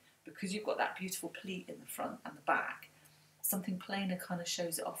busy, because you've got that beautiful pleat in the front and the back. Something plainer kind of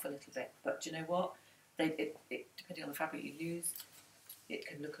shows it off a little bit. But do you know what? Depending on the fabric you use, it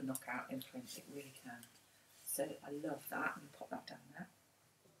can look a knockout in print. It really can. So I love that. I'm going to pop that down there.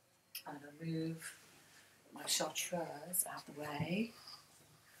 And I'll move my chartreuse out of the way.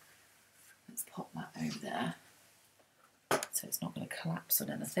 Let's pop that over there. So it's not going to collapse on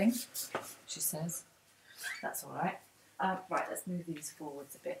anything, she says. That's all right. Right, let's move these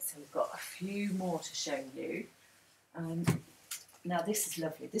forwards a bit. So we've got a few more to show you. Now this is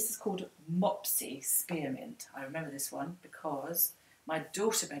lovely. This is called Mopsy Spearmint. I remember this one because my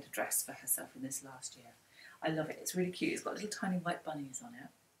daughter made a dress for herself in this last year. I love it. It's really cute. It's got little tiny white bunnies on it,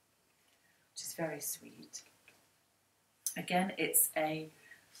 which is very sweet. Again, it's a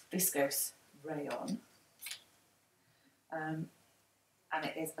viscose rayon, and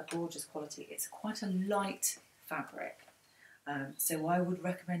it is a gorgeous quality. It's quite a light fabric, so I would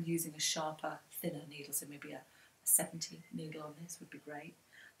recommend using a sharper, thinner needle, so maybe a 70 needle on this would be great.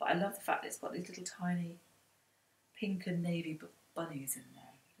 But I love the fact that it's got these little tiny pink and navy bunnies in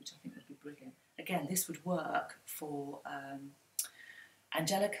there, which I think would be brilliant. Again, this would work for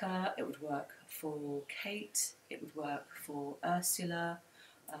Angelica, it would work for Kate, it would work for Ursula,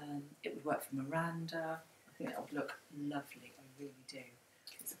 it would work for Miranda. I think that would look lovely, I really do.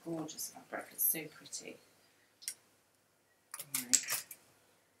 It's a gorgeous fabric, it's so pretty. Right,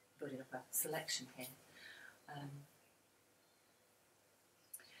 building up a selection here.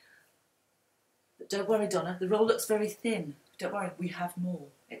 But don't worry, Donna, the roll looks very thin. Don't worry, we have more.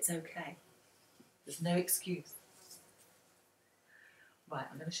 It's okay. There's no excuse. Right,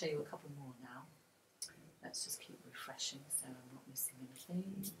 I'm going to show you a couple more now. Let's just keep refreshing so I'm not missing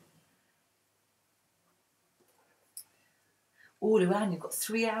anything. Oh, Luann, you've got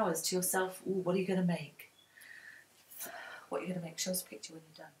 3 hours to yourself. Oh, what are you going to make? What are you going to make? Show us a picture when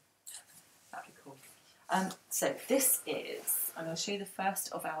you're done. That'd be cool. So this is, I'm going to show you the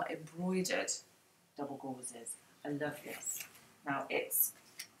first of our embroidered double gauzes. I love this. Now it's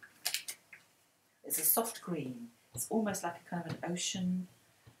a soft green. It's almost like a kind of an ocean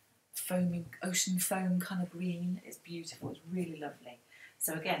foam kind of green. It's beautiful. It's really lovely.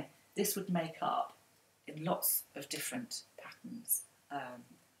 So again, this would make up in lots of different patterns.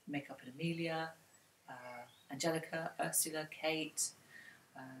 Make up in Amelia, Angelica, Ursula, Kate,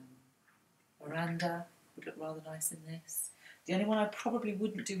 Miranda would look rather nice in this. The only one I probably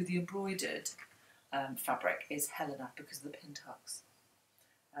wouldn't do with the embroidered fabric is Helena because of the pin tucks.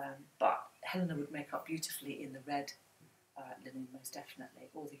 But Helena would make up beautifully in the red linen, most definitely,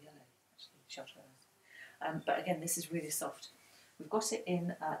 or the yellow, actually, Chartreuse. But again, this is really soft. We've got it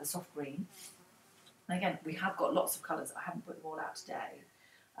in the soft green. And again, we have got lots of colours. I haven't put them all out today.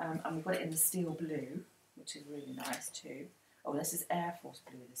 And we've got it in the steel blue, which is really nice too. Oh, this is Air Force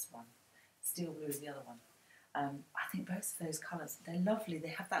blue, this one. Steel blue is the other one. I think both of those colours, they're lovely. They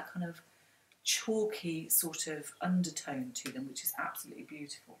have that kind of chalky sort of undertone to them, which is absolutely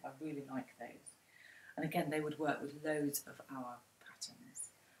beautiful. I really like those. And again, they would work with loads of our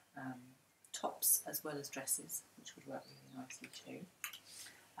patterns. Tops as well as dresses, which would work really nicely too.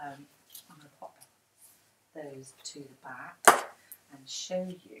 I'm going to pop those to the back and show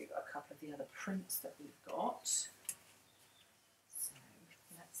you a couple of the other prints that we've got. So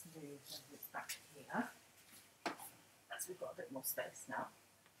let's move this back here, as we've got a bit more space now.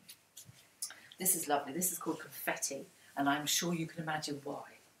 This is lovely. This is called Confetti, and I'm sure you can imagine why.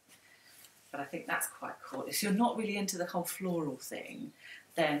 But I think that's quite cool. If you're not really into the whole floral thing,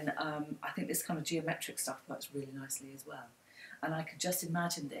 then I think this kind of geometric stuff works really nicely as well. And I could just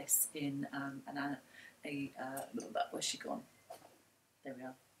imagine this in where's she gone? There we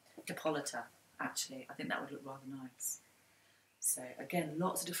are. Hippolyta, actually. I think that would look rather nice. So again,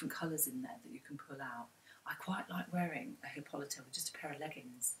 lots of different colours in there that you can pull out. I quite like wearing a Hippolyta with just a pair of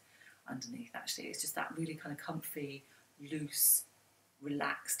leggings underneath, actually. It's just that really kind of comfy, loose,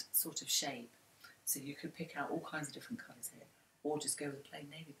 relaxed sort of shape. So you could pick out all kinds of different colours here, or just go with a plain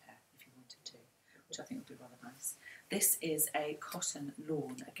navy pair if you wanted to, which I think would be rather nice. This is a cotton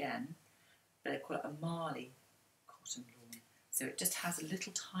lawn again, but they call it a Marley cotton lawn. So it just has a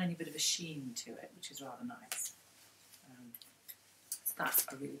little tiny bit of a sheen to it, which is rather nice. So that's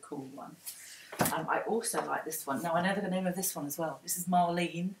a really cool one. I also like this one. Now I know the name of this one as well. This is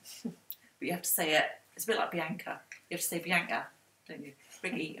Marlene, but you have to say it. It's a bit like Bianca. You have to say Bianca, don't you?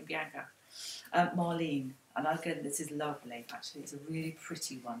 Briggy and Bianca. Marlene, and again, this is lovely. Actually, it's a really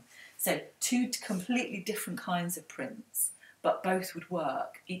pretty one. So two completely different kinds of prints, but both would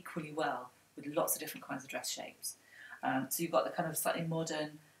work equally well with lots of different kinds of dress shapes. So you've got the kind of slightly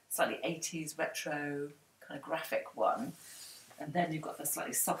modern, slightly 80s retro kind of graphic one, and then you've got the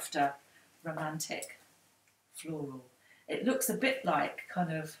slightly softer, romantic floral. It looks a bit like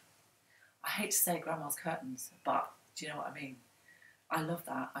kind of, I hate to say grandma's curtains, but do you know what I mean? I love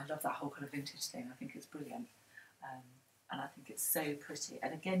that. I love that whole kind of vintage thing. I think it's brilliant. And I think it's so pretty.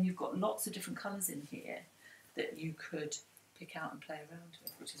 And again, you've got lots of different colours in here that you could pick out and play around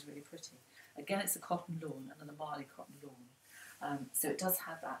with, which is really pretty. Again, it's a cotton lawn, and a Marley cotton lawn. So it does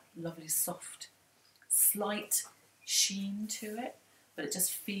have that lovely soft, slight sheen to it, but it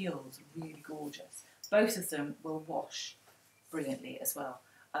just feels really gorgeous. Both of them will wash brilliantly as well.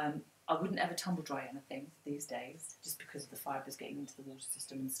 I wouldn't ever tumble dry anything these days, just because of the fibres getting into the water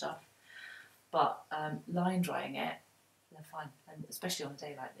system and stuff. But line drying it, they're fine, and especially on a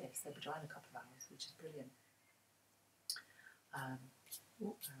day like this, they'll be dry in a couple of hours, which is brilliant.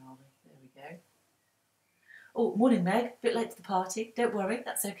 Where are we? There we go. Oh, morning, Meg. Bit late to the party. Don't worry,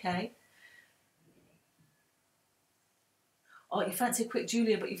 that's okay. Oh, you fancy a quick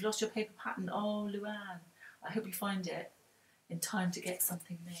Julia, but you've lost your paper pattern. Oh, Luann, I hope you find it in time to get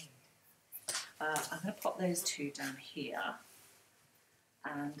something made. I'm going to pop those two down here,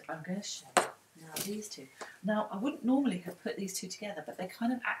 and I'm going to show now these two. Now, I wouldn't normally have put these two together, but they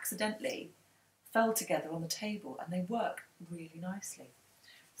kind of accidentally fell together on the table, and they work really nicely.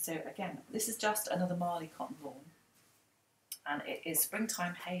 So again, this is just another Marley cotton lawn, and it is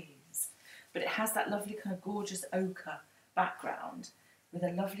Springtime Haze, but it has that lovely kind of gorgeous ochre background with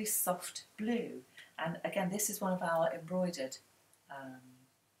a lovely soft blue. And again, this is one of our embroidered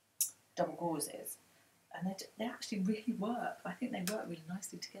double gauzes, and they actually really work. I think they work really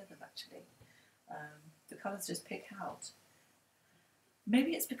nicely together, actually. The colours just pick out.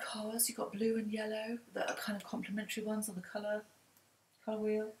 Maybe it's because you've got blue and yellow that are kind of complementary ones on the colour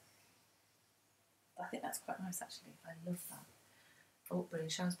wheel. I think that's quite nice, actually. I love that. Oh,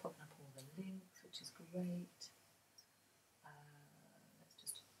 brilliant. Sharon's popping up all the links, which is great. Let's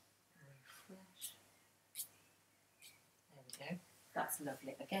just refresh. There we go. That's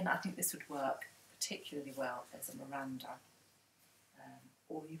lovely. Again, I think this would work particularly well as a Miranda,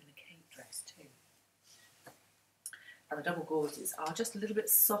 or even a Kate dress too. And the double gauzes are just a little bit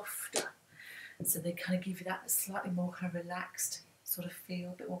softer, so they kind of give you that slightly more kind of relaxed sort of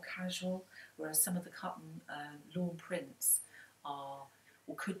feel, a bit more casual, whereas some of the cotton lawn prints are,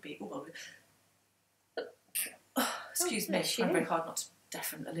 or could be, excuse me, I'm trying very hard not to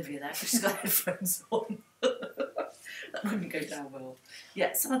deafen Olivia there because she's got headphones on. That wouldn't go down well.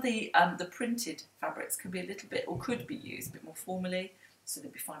 Yeah, some of the printed fabrics can be a little bit, or could be used a bit more formally, so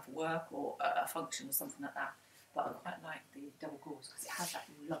they'd be fine for work or a function or something like that. But I quite like the double gauze because it has that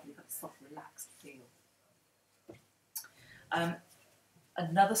lovely, kind of soft, relaxed feel.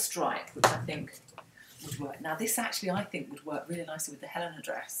 Another stripe which I think would work. Now this actually I think would work really nicely with the Helena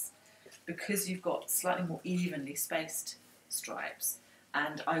dress because you've got slightly more evenly spaced stripes,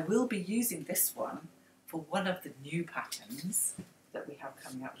 and I will be using this one for one of the new patterns that we have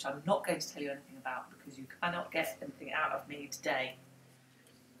coming out, which I'm not going to tell you anything about because you cannot get anything out of me today.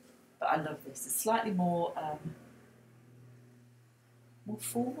 But I love this. It's slightly more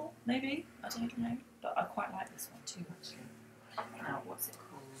formal, maybe? I don't know. But I quite like this one too, actually. Now, what's it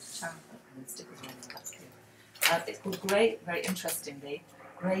called? And the stickers are on there, that's good. It's called Grey, very interestingly,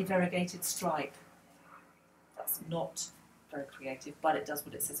 Grey Variegated Stripe. That's not very creative, but it does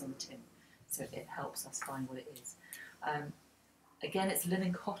what it says on the tin. So it helps us find what it is. Again, it's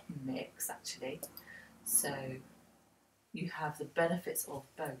linen cotton mix, actually. So you have the benefits of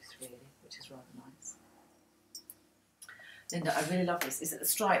both, really, which is rather nice. Linda, I really love this. Is it the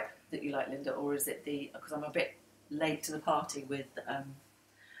stripe that you like, Linda, or is it the, because I'm a bit late to the party with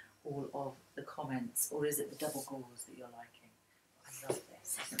all of the comments, or is it the double gauze that you're liking? I love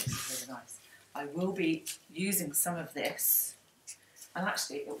this. I think this is really nice. I will be using some of this, and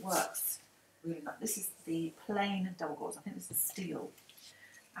actually it works really nice. This is the plain double gauze. I think this is steel.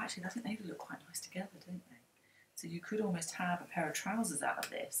 Actually, I think they look quite nice together, don't they? So you could almost have a pair of trousers out of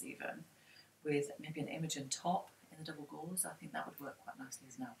this, even, with maybe an Imogen top in the double gauze. I think that would work quite nicely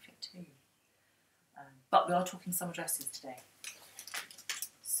as an outfit too. But we are talking summer dresses today.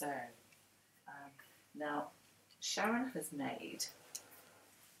 So, now Sharon has made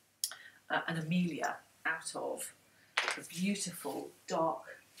an Amelia out of the beautiful dark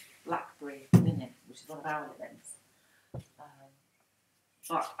blackberry linen, which is one of our linens.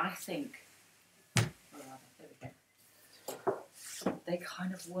 But I think, there we go, they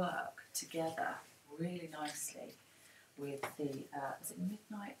kind of work together really nicely with the, is it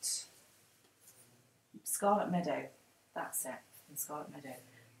Midnight? Scarlet Meadow, that's it, in Scarlet Meadow,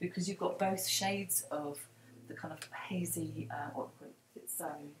 because you've got both shades of the kind of hazy, it's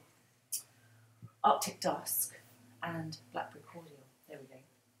Arctic Dusk and Blackberry Cordial. There we go.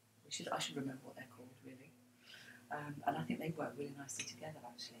 I should remember what they're called, really. And I think they work really nicely together,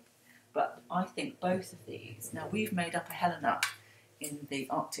 actually. But I think both of these, now we've made up a Helena in the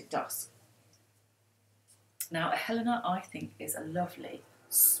Arctic Dusk. Now a Helena, I think, is a lovely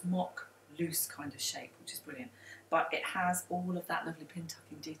smock loose kind of shape, which is brilliant, but it has all of that lovely pin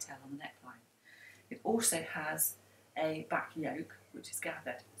tucking detail on the neckline. It also has a back yoke which is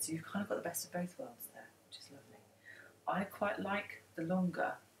gathered, so you've kind of got the best of both worlds there, which is lovely. I quite like the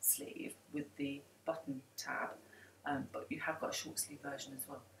longer sleeve with the button tab, but you have got a short sleeve version as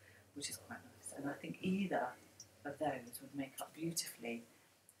well, which is quite nice. And I think either of those would make up beautifully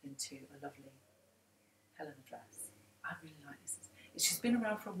into a lovely Helena dress. I really like this. She's been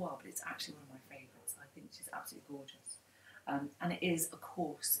around for a while, but it's actually one of my favourites. I think she's absolutely gorgeous. And it is a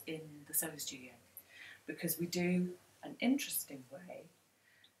course in the sewing studio, because we do an interesting way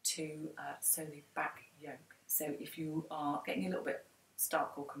to sew the back yoke. So if you are getting a little bit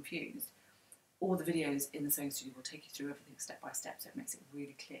stuck or confused, all the videos in the sewing studio will take you through everything step by step, so it makes it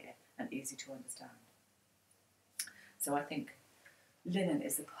really clear and easy to understand. So I think linen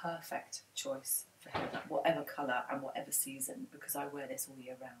is the perfect choice for whatever colour and whatever season, because I wear this all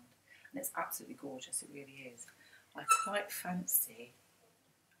year round, and it's absolutely gorgeous, it really is. I quite fancy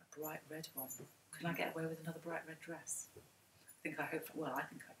a bright red one. Can I get away with another bright red dress? I think I could, yes.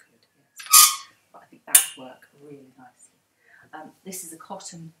 But I think that would work really nicely. This is a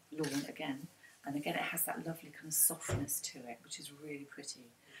cotton lawn again, and again it has that lovely kind of softness to it, which is really pretty.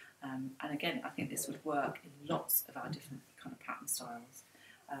 And again, I think this would work in lots of our different kind of pattern styles.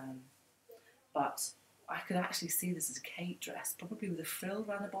 But I could actually see this as a Kate dress, probably with a frill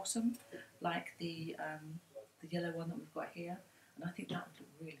around the bottom, like the yellow one that we've got here. And I think that would look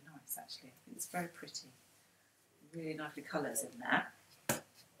really nice, actually. I think it's very pretty. Really lovely colours in there.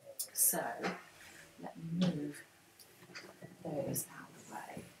 So, let me move those out of the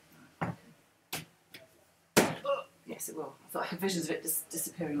way. Yes, it will. I thought I had visions of it just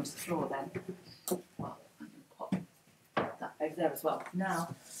disappearing onto the floor then. Well, I'm going to pop that over there as well.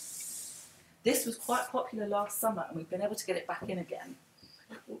 Now, this was quite popular last summer, and we've been able to get it back in again.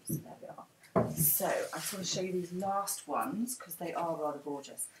 Oops, there we are. So, I just want to show you these last ones, because they are rather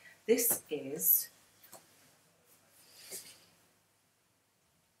gorgeous. This is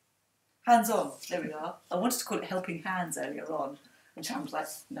Hands On. There we are. I wanted to call it Helping Hands earlier on, and Sharon was like,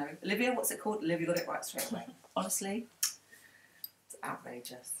 no. Olivia, what's it called? Olivia got it right straight away. Honestly, it's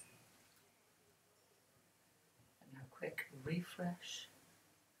outrageous. And now, quick refresh.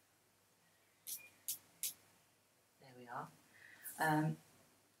 There we are.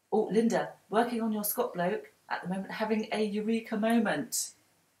 Oh, Linda, working on your Scott bloke at the moment, having a eureka moment.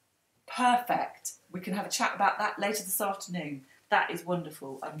 Perfect. We can have a chat about that later this afternoon. That is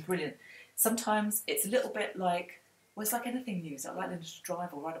wonderful and brilliant. Sometimes it's a little bit like, well, it's like anything new. So like learning to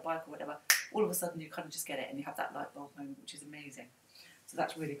drive or ride a bike or whatever. All of a sudden you kind of just get it and you have that light bulb moment, which is amazing. So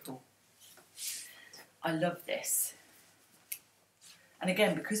that's really cool. I love this. And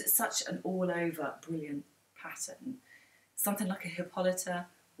again, because it's such an all-over brilliant pattern, something like a Hippolyta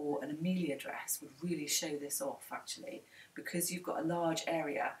or an Amelia dress would really show this off, actually, because you've got a large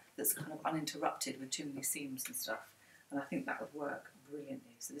area that's kind of uninterrupted with too many seams and stuff. And I think that would work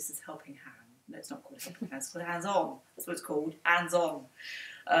brilliantly. So this is Helping Hand. No, it's not called Helping Hands, it's called Hands On. That's what it's called, Hands On.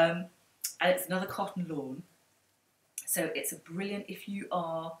 And it's another cotton lawn. So it's a brilliant, if you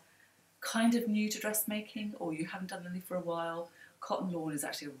are kind of new to dressmaking or you haven't done any for a while, cotton lawn is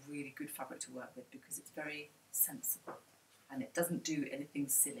actually a really good fabric to work with because it's very sensible. And it doesn't do anything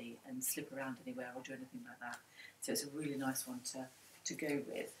silly and slip around anywhere or do anything like that. So it's a really nice one to go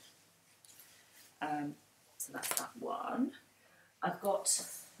with. So that's that one. I've got,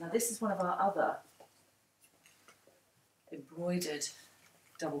 now this is one of our other embroidered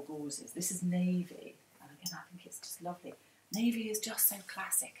double gauzes. This is navy, and again I think it's just lovely. Navy is just so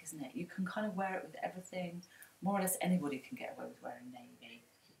classic, isn't it? You can kind of wear it with everything. More or less anybody can get away with wearing navy.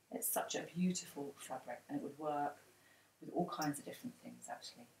 It's such a beautiful fabric, and it would work with all kinds of different things,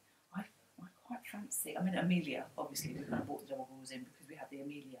 actually. I quite fancy, I mean, Amelia, obviously, we kind of brought the double gauze in because we had the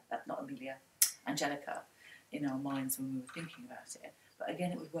Angelica in our minds when we were thinking about it. But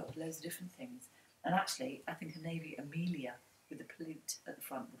again, it would work with loads of different things. And actually, I think a navy Amelia with the pleat at the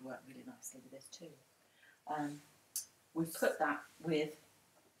front would work really nicely with this too. We've put that with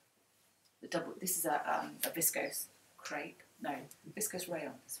the double, this is a viscose crepe, no, viscose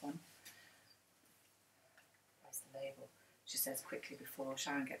rayon, this one. Where's the label? She says quickly before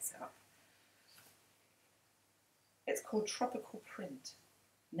Sharon gets it up. It's called Tropical Print.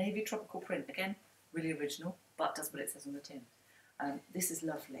 Navy Tropical Print. Again, really original, but does what it says on the tin. This is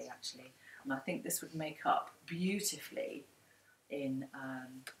lovely, actually. And I think this would make up beautifully in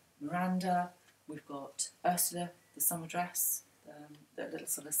Miranda. We've got Ursula, the summer dress, the little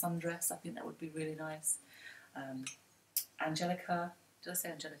sort of sundress. I think that would be really nice. Angelica, did I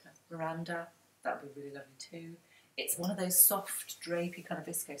say Angelica? Miranda, that would be really lovely too. It's one of those soft, drapey kind of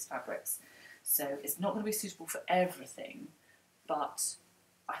viscose fabrics. So it's not going to be suitable for everything, but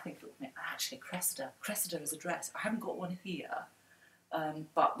I think it would make, actually, Cressida as a dress. I haven't got one here,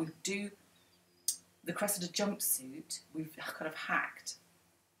 but we do, the Cressida jumpsuit, we've kind of hacked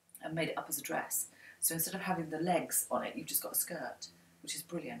and made it up as a dress. So instead of having the legs on it, you've just got a skirt, which is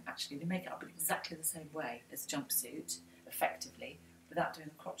brilliant actually. You make it up in exactly the same way as a jumpsuit, effectively, without doing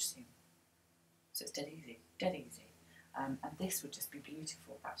a crotch seam. So it's dead easy, dead easy. And this would just be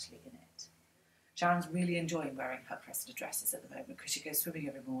beautiful actually in it. Sharon's really enjoying wearing her crested dresses at the moment because she goes swimming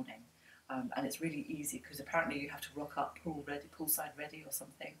every morning. And it's really easy because apparently you have to rock up poolside ready or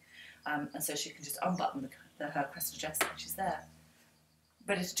something. And so she can just unbutton her crested dress and she's there,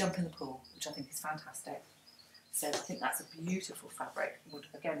 ready to jump in the pool, which I think is fantastic. So I think that's a beautiful fabric. Would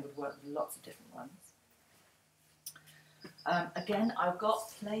work with lots of different ones. Again, I've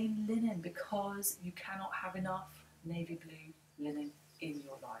got plain linen because you cannot have enough navy blue linen in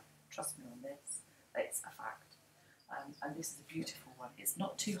your life. Trust me on this, it's a fact. And this is a beautiful one. It's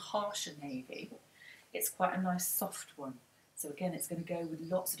not too harsh a navy. It's quite a nice soft one. So again, it's going to go with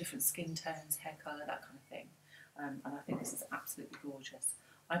lots of different skin tones, hair colour, that kind of thing. And I think this is absolutely gorgeous.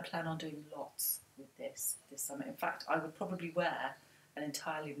 I plan on doing lots with this summer. In fact, I would probably wear an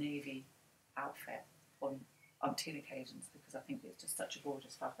entirely navy outfit on umpteen occasions because I think it's just such a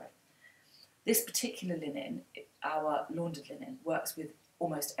gorgeous fabric. This particular linen, our laundered linen, works with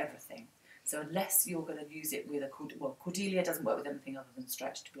almost everything. So unless you're going to use it with Cordelia doesn't work with anything other than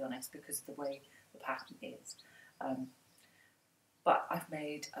stretch, to be honest, because of the way the pattern is. But I've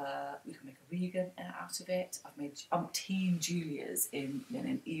made, we can make a Regan out of it. I've made umpteen Julias in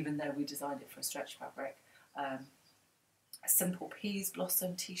linen, even though we designed it for a stretch fabric. A simple peas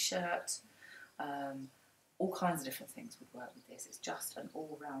blossom t-shirt, all kinds of different things would work with this. It's just an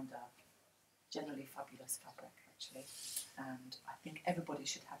all-rounder, generally fabulous fabric, actually. And I think everybody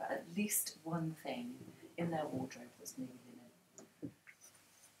should have at least one thing in their wardrobe that's navy linen.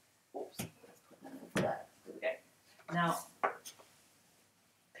 Oops, let's put that over there. There we go. Now,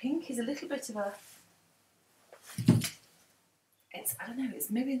 pink is a little bit of a, I don't know, it's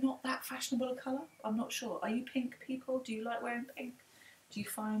maybe not that fashionable a colour. I'm not sure. Are you pink people? Do you like wearing pink? Do you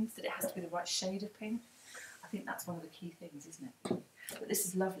find that it has to be the right shade of pink? I think that's one of the key things, isn't it? But this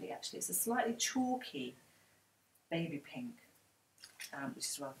is lovely, actually. It's a slightly chalky baby pink, which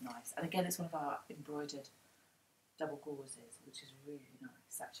is rather nice. And again, it's one of our embroidered double gauzes, which is really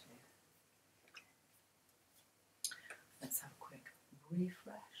nice, actually. Let's have a quick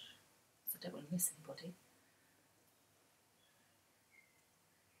refresh, so I don't want to miss anybody.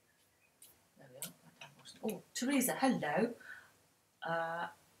 There we are. Oh, Teresa, hello.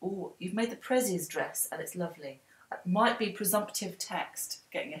 Oh, you've made the Prezzi's dress and it's lovely. It might be presumptive text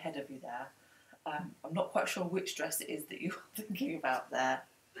getting ahead of you there. I'm not quite sure which dress it is that you're thinking about there.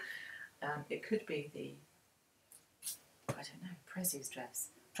 It could be the, I don't know, Prezzi's dress.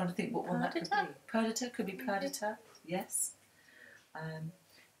 I'm trying to think what one that could be. Perdita, could be Perdita, yes.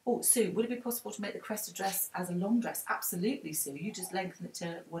 Oh, Sue, would it be possible to make the crested dress as a long dress? Absolutely, Sue. You just lengthen it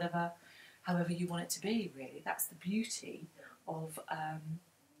to whatever, however you want it to be, really. That's the beauty of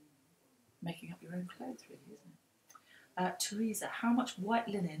making up your own clothes, really, isn't it? Teresa, how much white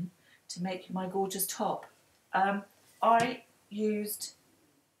linen to make my gorgeous top? I used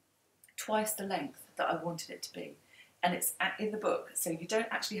twice the length that I wanted it to be. And it's in the book, so you don't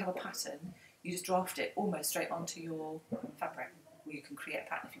actually have a pattern. You just draft it almost straight onto your fabric. Or you can create a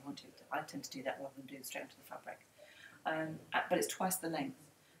pattern if you want to. I tend to do that rather than do it straight onto the fabric. But it's twice the length.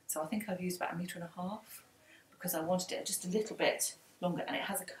 So I think I've used about 1.5 meters because I wanted it just a little bit longer, and it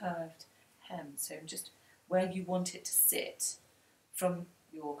has a curved hem. So just where you want it to sit from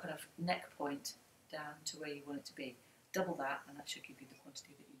your kind of neck point down to where you want it to be. Double that, and that should give you the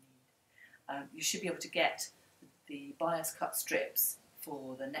quantity that you need. You should be able to get the bias cut strips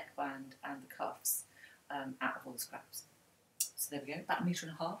for the neckband and the cuffs out of all the scraps. So there we go, about 1.5 meters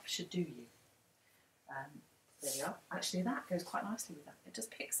should do you. There we are. Actually, that goes quite nicely with that. It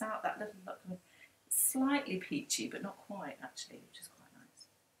just picks out that little kind of slightly peachy, but not quite actually, which is quite nice.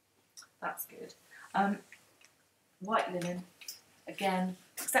 That's good. White linen, again,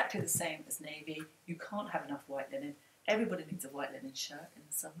 exactly the same as navy. You can't have enough white linen. Everybody needs a white linen shirt in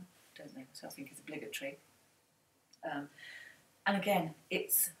the summer, don't they? So I think it's obligatory. And again,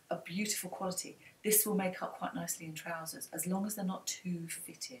 it's a beautiful quality. This will make up quite nicely in trousers, as long as they're not too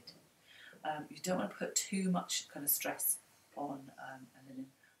fitted. You don't want to put too much kind of stress on a linen.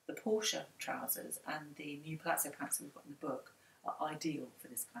 The Porsche trousers and the new palazzo pants that we've got in the book are ideal for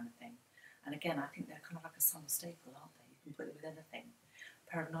this kind of thing. And again, I think they're kind of like a summer staple, aren't they? You can put them with anything.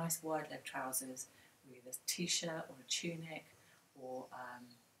 A pair of nice wide leg trousers with a t-shirt or a tunic or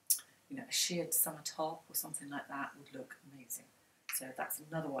you know, a sheared summer top or something like that would look amazing. So that's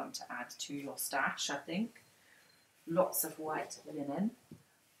another one to add to your stash, I think. Lots of white linen.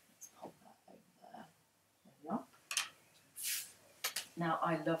 Let's pop that over there. There we are. Now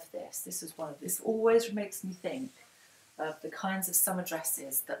I love this. This always makes me think of the kinds of summer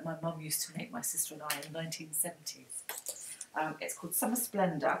dresses that my mum used to make my sister and I in the 1970s. It's called Summer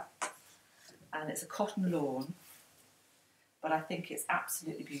Splendour, and it's a cotton lawn, but I think it's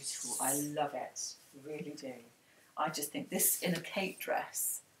absolutely beautiful. I love it, really do. I just think this in a cape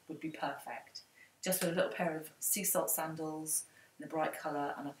dress would be perfect. Just with a little pair of sea salt sandals in a bright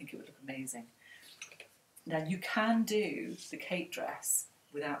colour, and I think it would look amazing. Now you can do the cape dress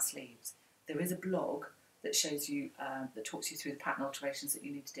without sleeves. There is a blog that shows you, that talks you through the pattern alterations that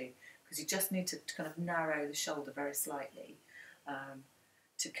you need to do, because you just need to kind of narrow the shoulder very slightly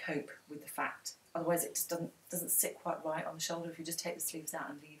to cope with the fact. Otherwise it just doesn't sit quite right on the shoulder if you just take the sleeves out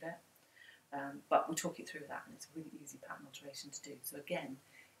and leave it. But we'll talk you through that, and it's a really easy pattern alteration to do. So again,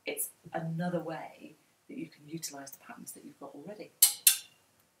 it's another way that you can utilise the patterns that you've got already,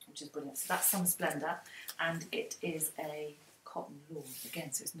 which is brilliant. So that's Summer Splendour, and it is a cotton lawn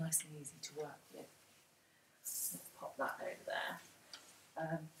again, so it's nice and easy to work with. Let's pop that over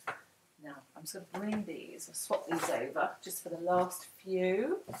there. Now I'm just going to bring these, I'll swap these over just for the last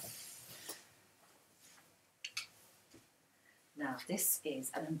few. Now this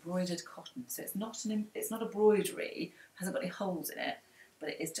is an embroidered cotton, so it's not a broidery, hasn't got any holes in it, but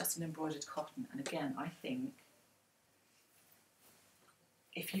it is just an embroidered cotton. And again, I think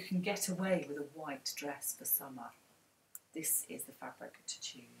if you can get away with a white dress for summer, this is the fabric to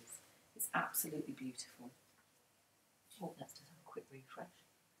choose. It's absolutely beautiful. Oh, let's just have a quick refresh.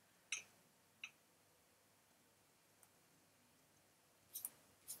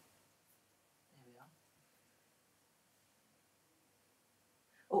 There we are.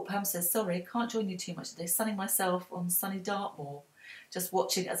 Oh, Pam says, sorry, can't join you too much today. Sunning myself on sunny Dartmoor, just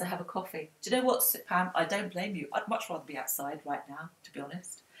watching as I have a coffee. Do you know what, Pam? I don't blame you. I'd much rather be outside right now, to be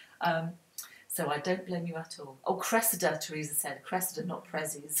honest. So I don't blame you at all. Oh, Cressida, Teresa said. Cressida, not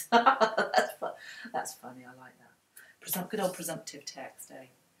Prezzies. That's funny, I like that. Good old presumptive text, eh?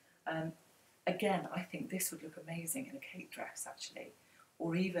 Again, I think this would look amazing in a cape dress, actually.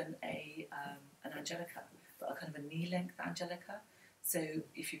 Or even an Angelica, but a kind of a knee-length Angelica. So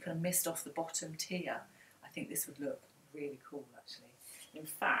if you kind of missed off the bottom tier, I think this would look really cool, actually. In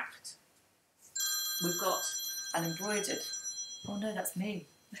fact, we've got an embroidered... Oh no, that's me.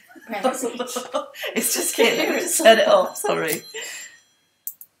 It's just kidding. Let me just turn it off. Sorry.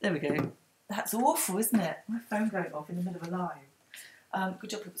 There we go. That's awful, isn't it? My phone going off in the middle of a live. Good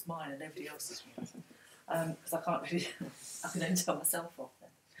job it was mine and nobody else's. Because I can't really. I can only tell myself off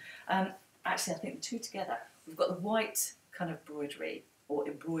then. Actually, I think the two together. We've got the white kind of embroidery or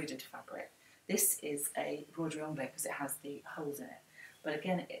embroidered fabric. This is a embroidery ombre because it has the holes in it. But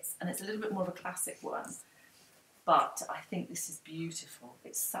again, it's a little bit more of a classic one. But I think this is beautiful.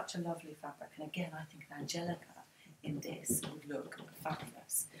 It's such a lovely fabric. And again, I think an Angelica in this would look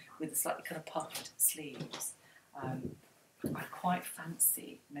fabulous with the slightly kind of puffed sleeves. I quite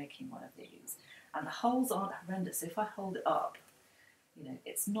fancy making one of these. And the holes aren't horrendous. So if I hold it up, you know,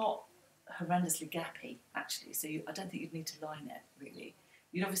 it's not horrendously gappy, actually. So I don't think you'd need to line it, really.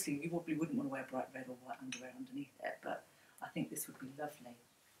 You probably wouldn't want to wear bright red or white underwear underneath it, but I think this would be lovely.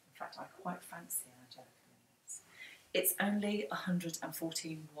 In fact, I quite fancy an Angelica. It's only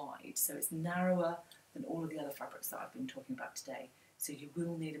 114 wide, so it's narrower than all of the other fabrics that I've been talking about today, so you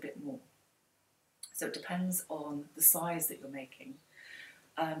will need a bit more. So it depends on the size that you're making,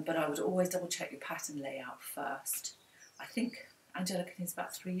 but I would always double check your pattern layout first. I think Angelica needs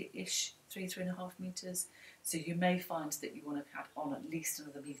about 3.5 metres, so you may find that you want to add on at least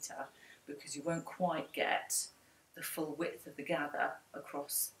another metre because you won't quite get the full width of the gather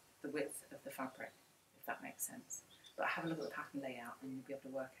across the width of the fabric, if that makes sense. But have a look at the pattern layout and you'll be able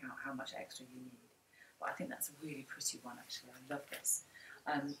to work out how much extra you need. But I think that's a really pretty one, actually. I love this.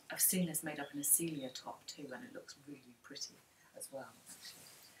 I've seen this made up in a Celia top too, and it looks really pretty as well,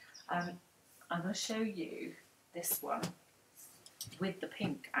 actually. I'm going to show you this one with the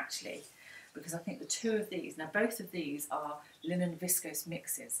pink, actually, because I think the two of these, now both of these are linen viscose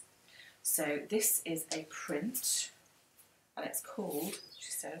mixes. So this is a print, and it's called,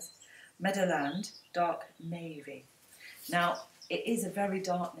 she says, Meadowland Dark Navy. Now, it is a very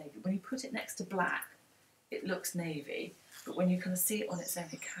dark navy. When you put it next to black, it looks navy, but when you kind of see it on its own,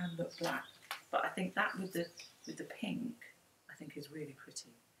 it can look black. But I think that with the pink, I think is really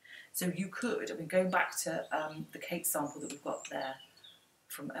pretty. So you could, I mean, going back to the cake sample that we've got there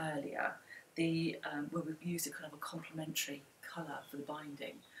from earlier, where we've used a kind of a complementary colour for the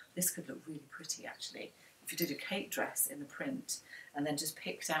binding, this could look really pretty, actually. If you did a cake dress in the print and then just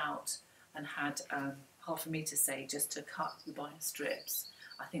picked out and had 0.5 metre, say, just to cut the binder strips,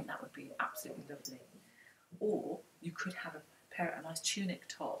 I think that would be absolutely lovely. Or you could have a nice tunic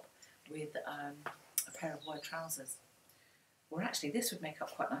top with a pair of white trousers. Or actually, this would make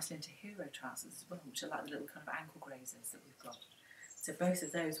up quite nicely into hero trousers as well, which are like the little kind of ankle grazers that we've got. So both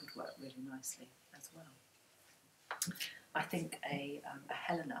of those would work really nicely as well. I think a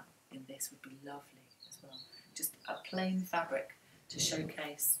Helena in this would be lovely as well. Just a plain fabric to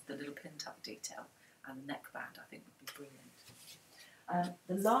showcase the little pin-tuck detail and the neckband, I think would be brilliant.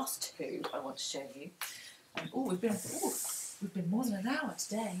 The last two I want to show you. We've been more than an hour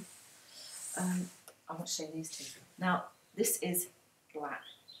today. I want to show you these two. Now, this is black,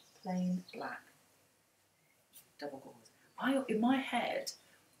 plain black, double gauze. In my head,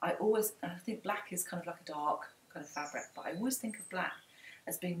 I think black is kind of like a dark kind of fabric, but I always think of black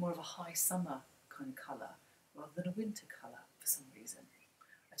as being more of a high summer kind of colour rather than a winter colour for some reason.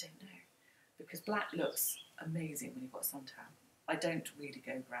 I don't know. Because black looks amazing when you've got a suntan. I don't really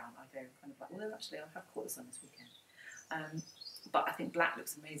go brown. I go kind of like, although actually I have caught the sun this weekend. But I think black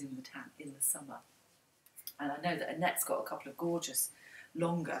looks amazing in the tan in the summer. And I know that Annette's got a couple of gorgeous,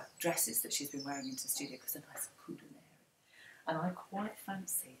 longer dresses that she's been wearing into the studio because they're nice and cool and airy. And I quite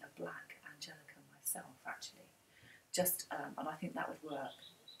fancy a black Angelica myself, actually. And I think that would work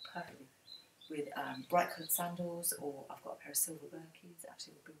perfectly with bright coloured sandals, or I've got a pair of silver Birkies.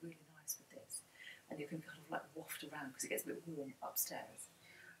 Actually, it would be really nice with this. And you can kind of like waft around because it gets a bit warm upstairs.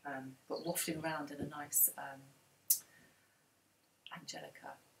 But wafting around in a nice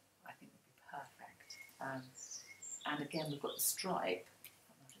Angelica, I think would be perfect. And again, we've got the stripe.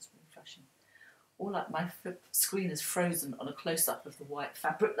 I'm just refreshing. All like my screen is frozen on a close-up of the white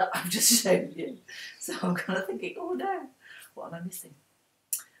fabric that I've just shown you. So I'm kind of thinking, oh no, what am I missing?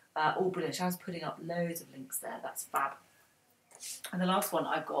 All brilliant. Sharon's putting up loads of links there. That's fab. And the last one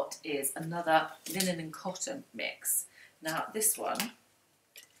I've got is another linen and cotton mix. Now this one,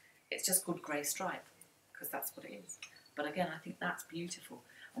 it's just called grey stripe because that's what it is. But again, I think that's beautiful.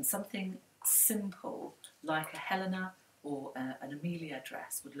 And something simple like a Helena or an Amelia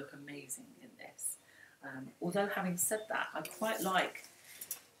dress would look amazing in this. Although having said that, I quite like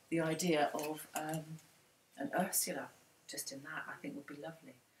the idea of an Ursula just in that. I think would be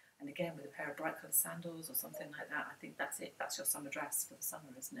lovely. And again, with a pair of bright coloured sandals or something like that, I think that's it. That's your summer dress for the summer,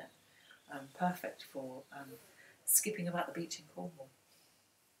 isn't it? Perfect for skipping about the beach in Cornwall.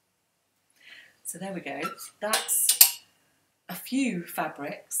 So there we go. That's a few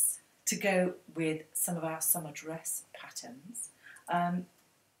fabrics to go with some of our summer dress patterns.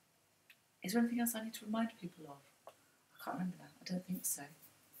 Is there anything else I need to remind people of? I can't remember that. I don't think so.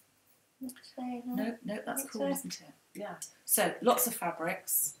 No, that's cool, isn't it? Yeah. So lots of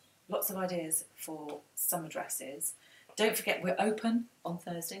fabrics, lots of ideas for summer dresses. Don't forget we're open on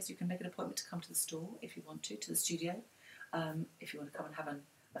Thursdays. You can make an appointment to come to the store if you want to the studio. If you want to come and have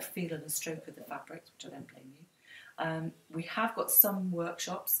a feel and a stroke of the fabrics, which I don't blame you. We have got some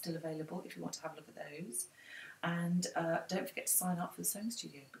workshops still available if you want to have a look at those. And don't forget to sign up for the sewing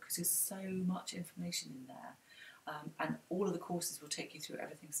studio because there's so much information in there. And all of the courses will take you through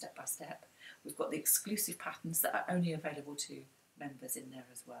everything step by step. We've got the exclusive patterns that are only available to members in there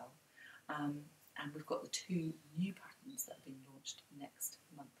as well. And we've got the 2 new patterns that are being launched next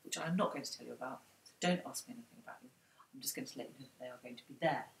month, which I'm not going to tell you about. So don't ask me anything about them. I'm just going to let you know that they are going to be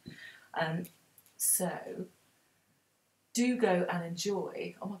there. So do go and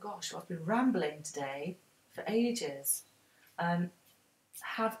enjoy. Oh my gosh, I've been rambling today for ages.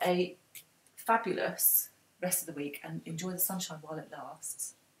 Have a fabulous rest of the week and enjoy the sunshine while it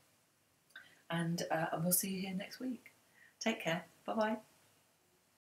lasts. And we'll see you here next week. Take care. Bye-bye.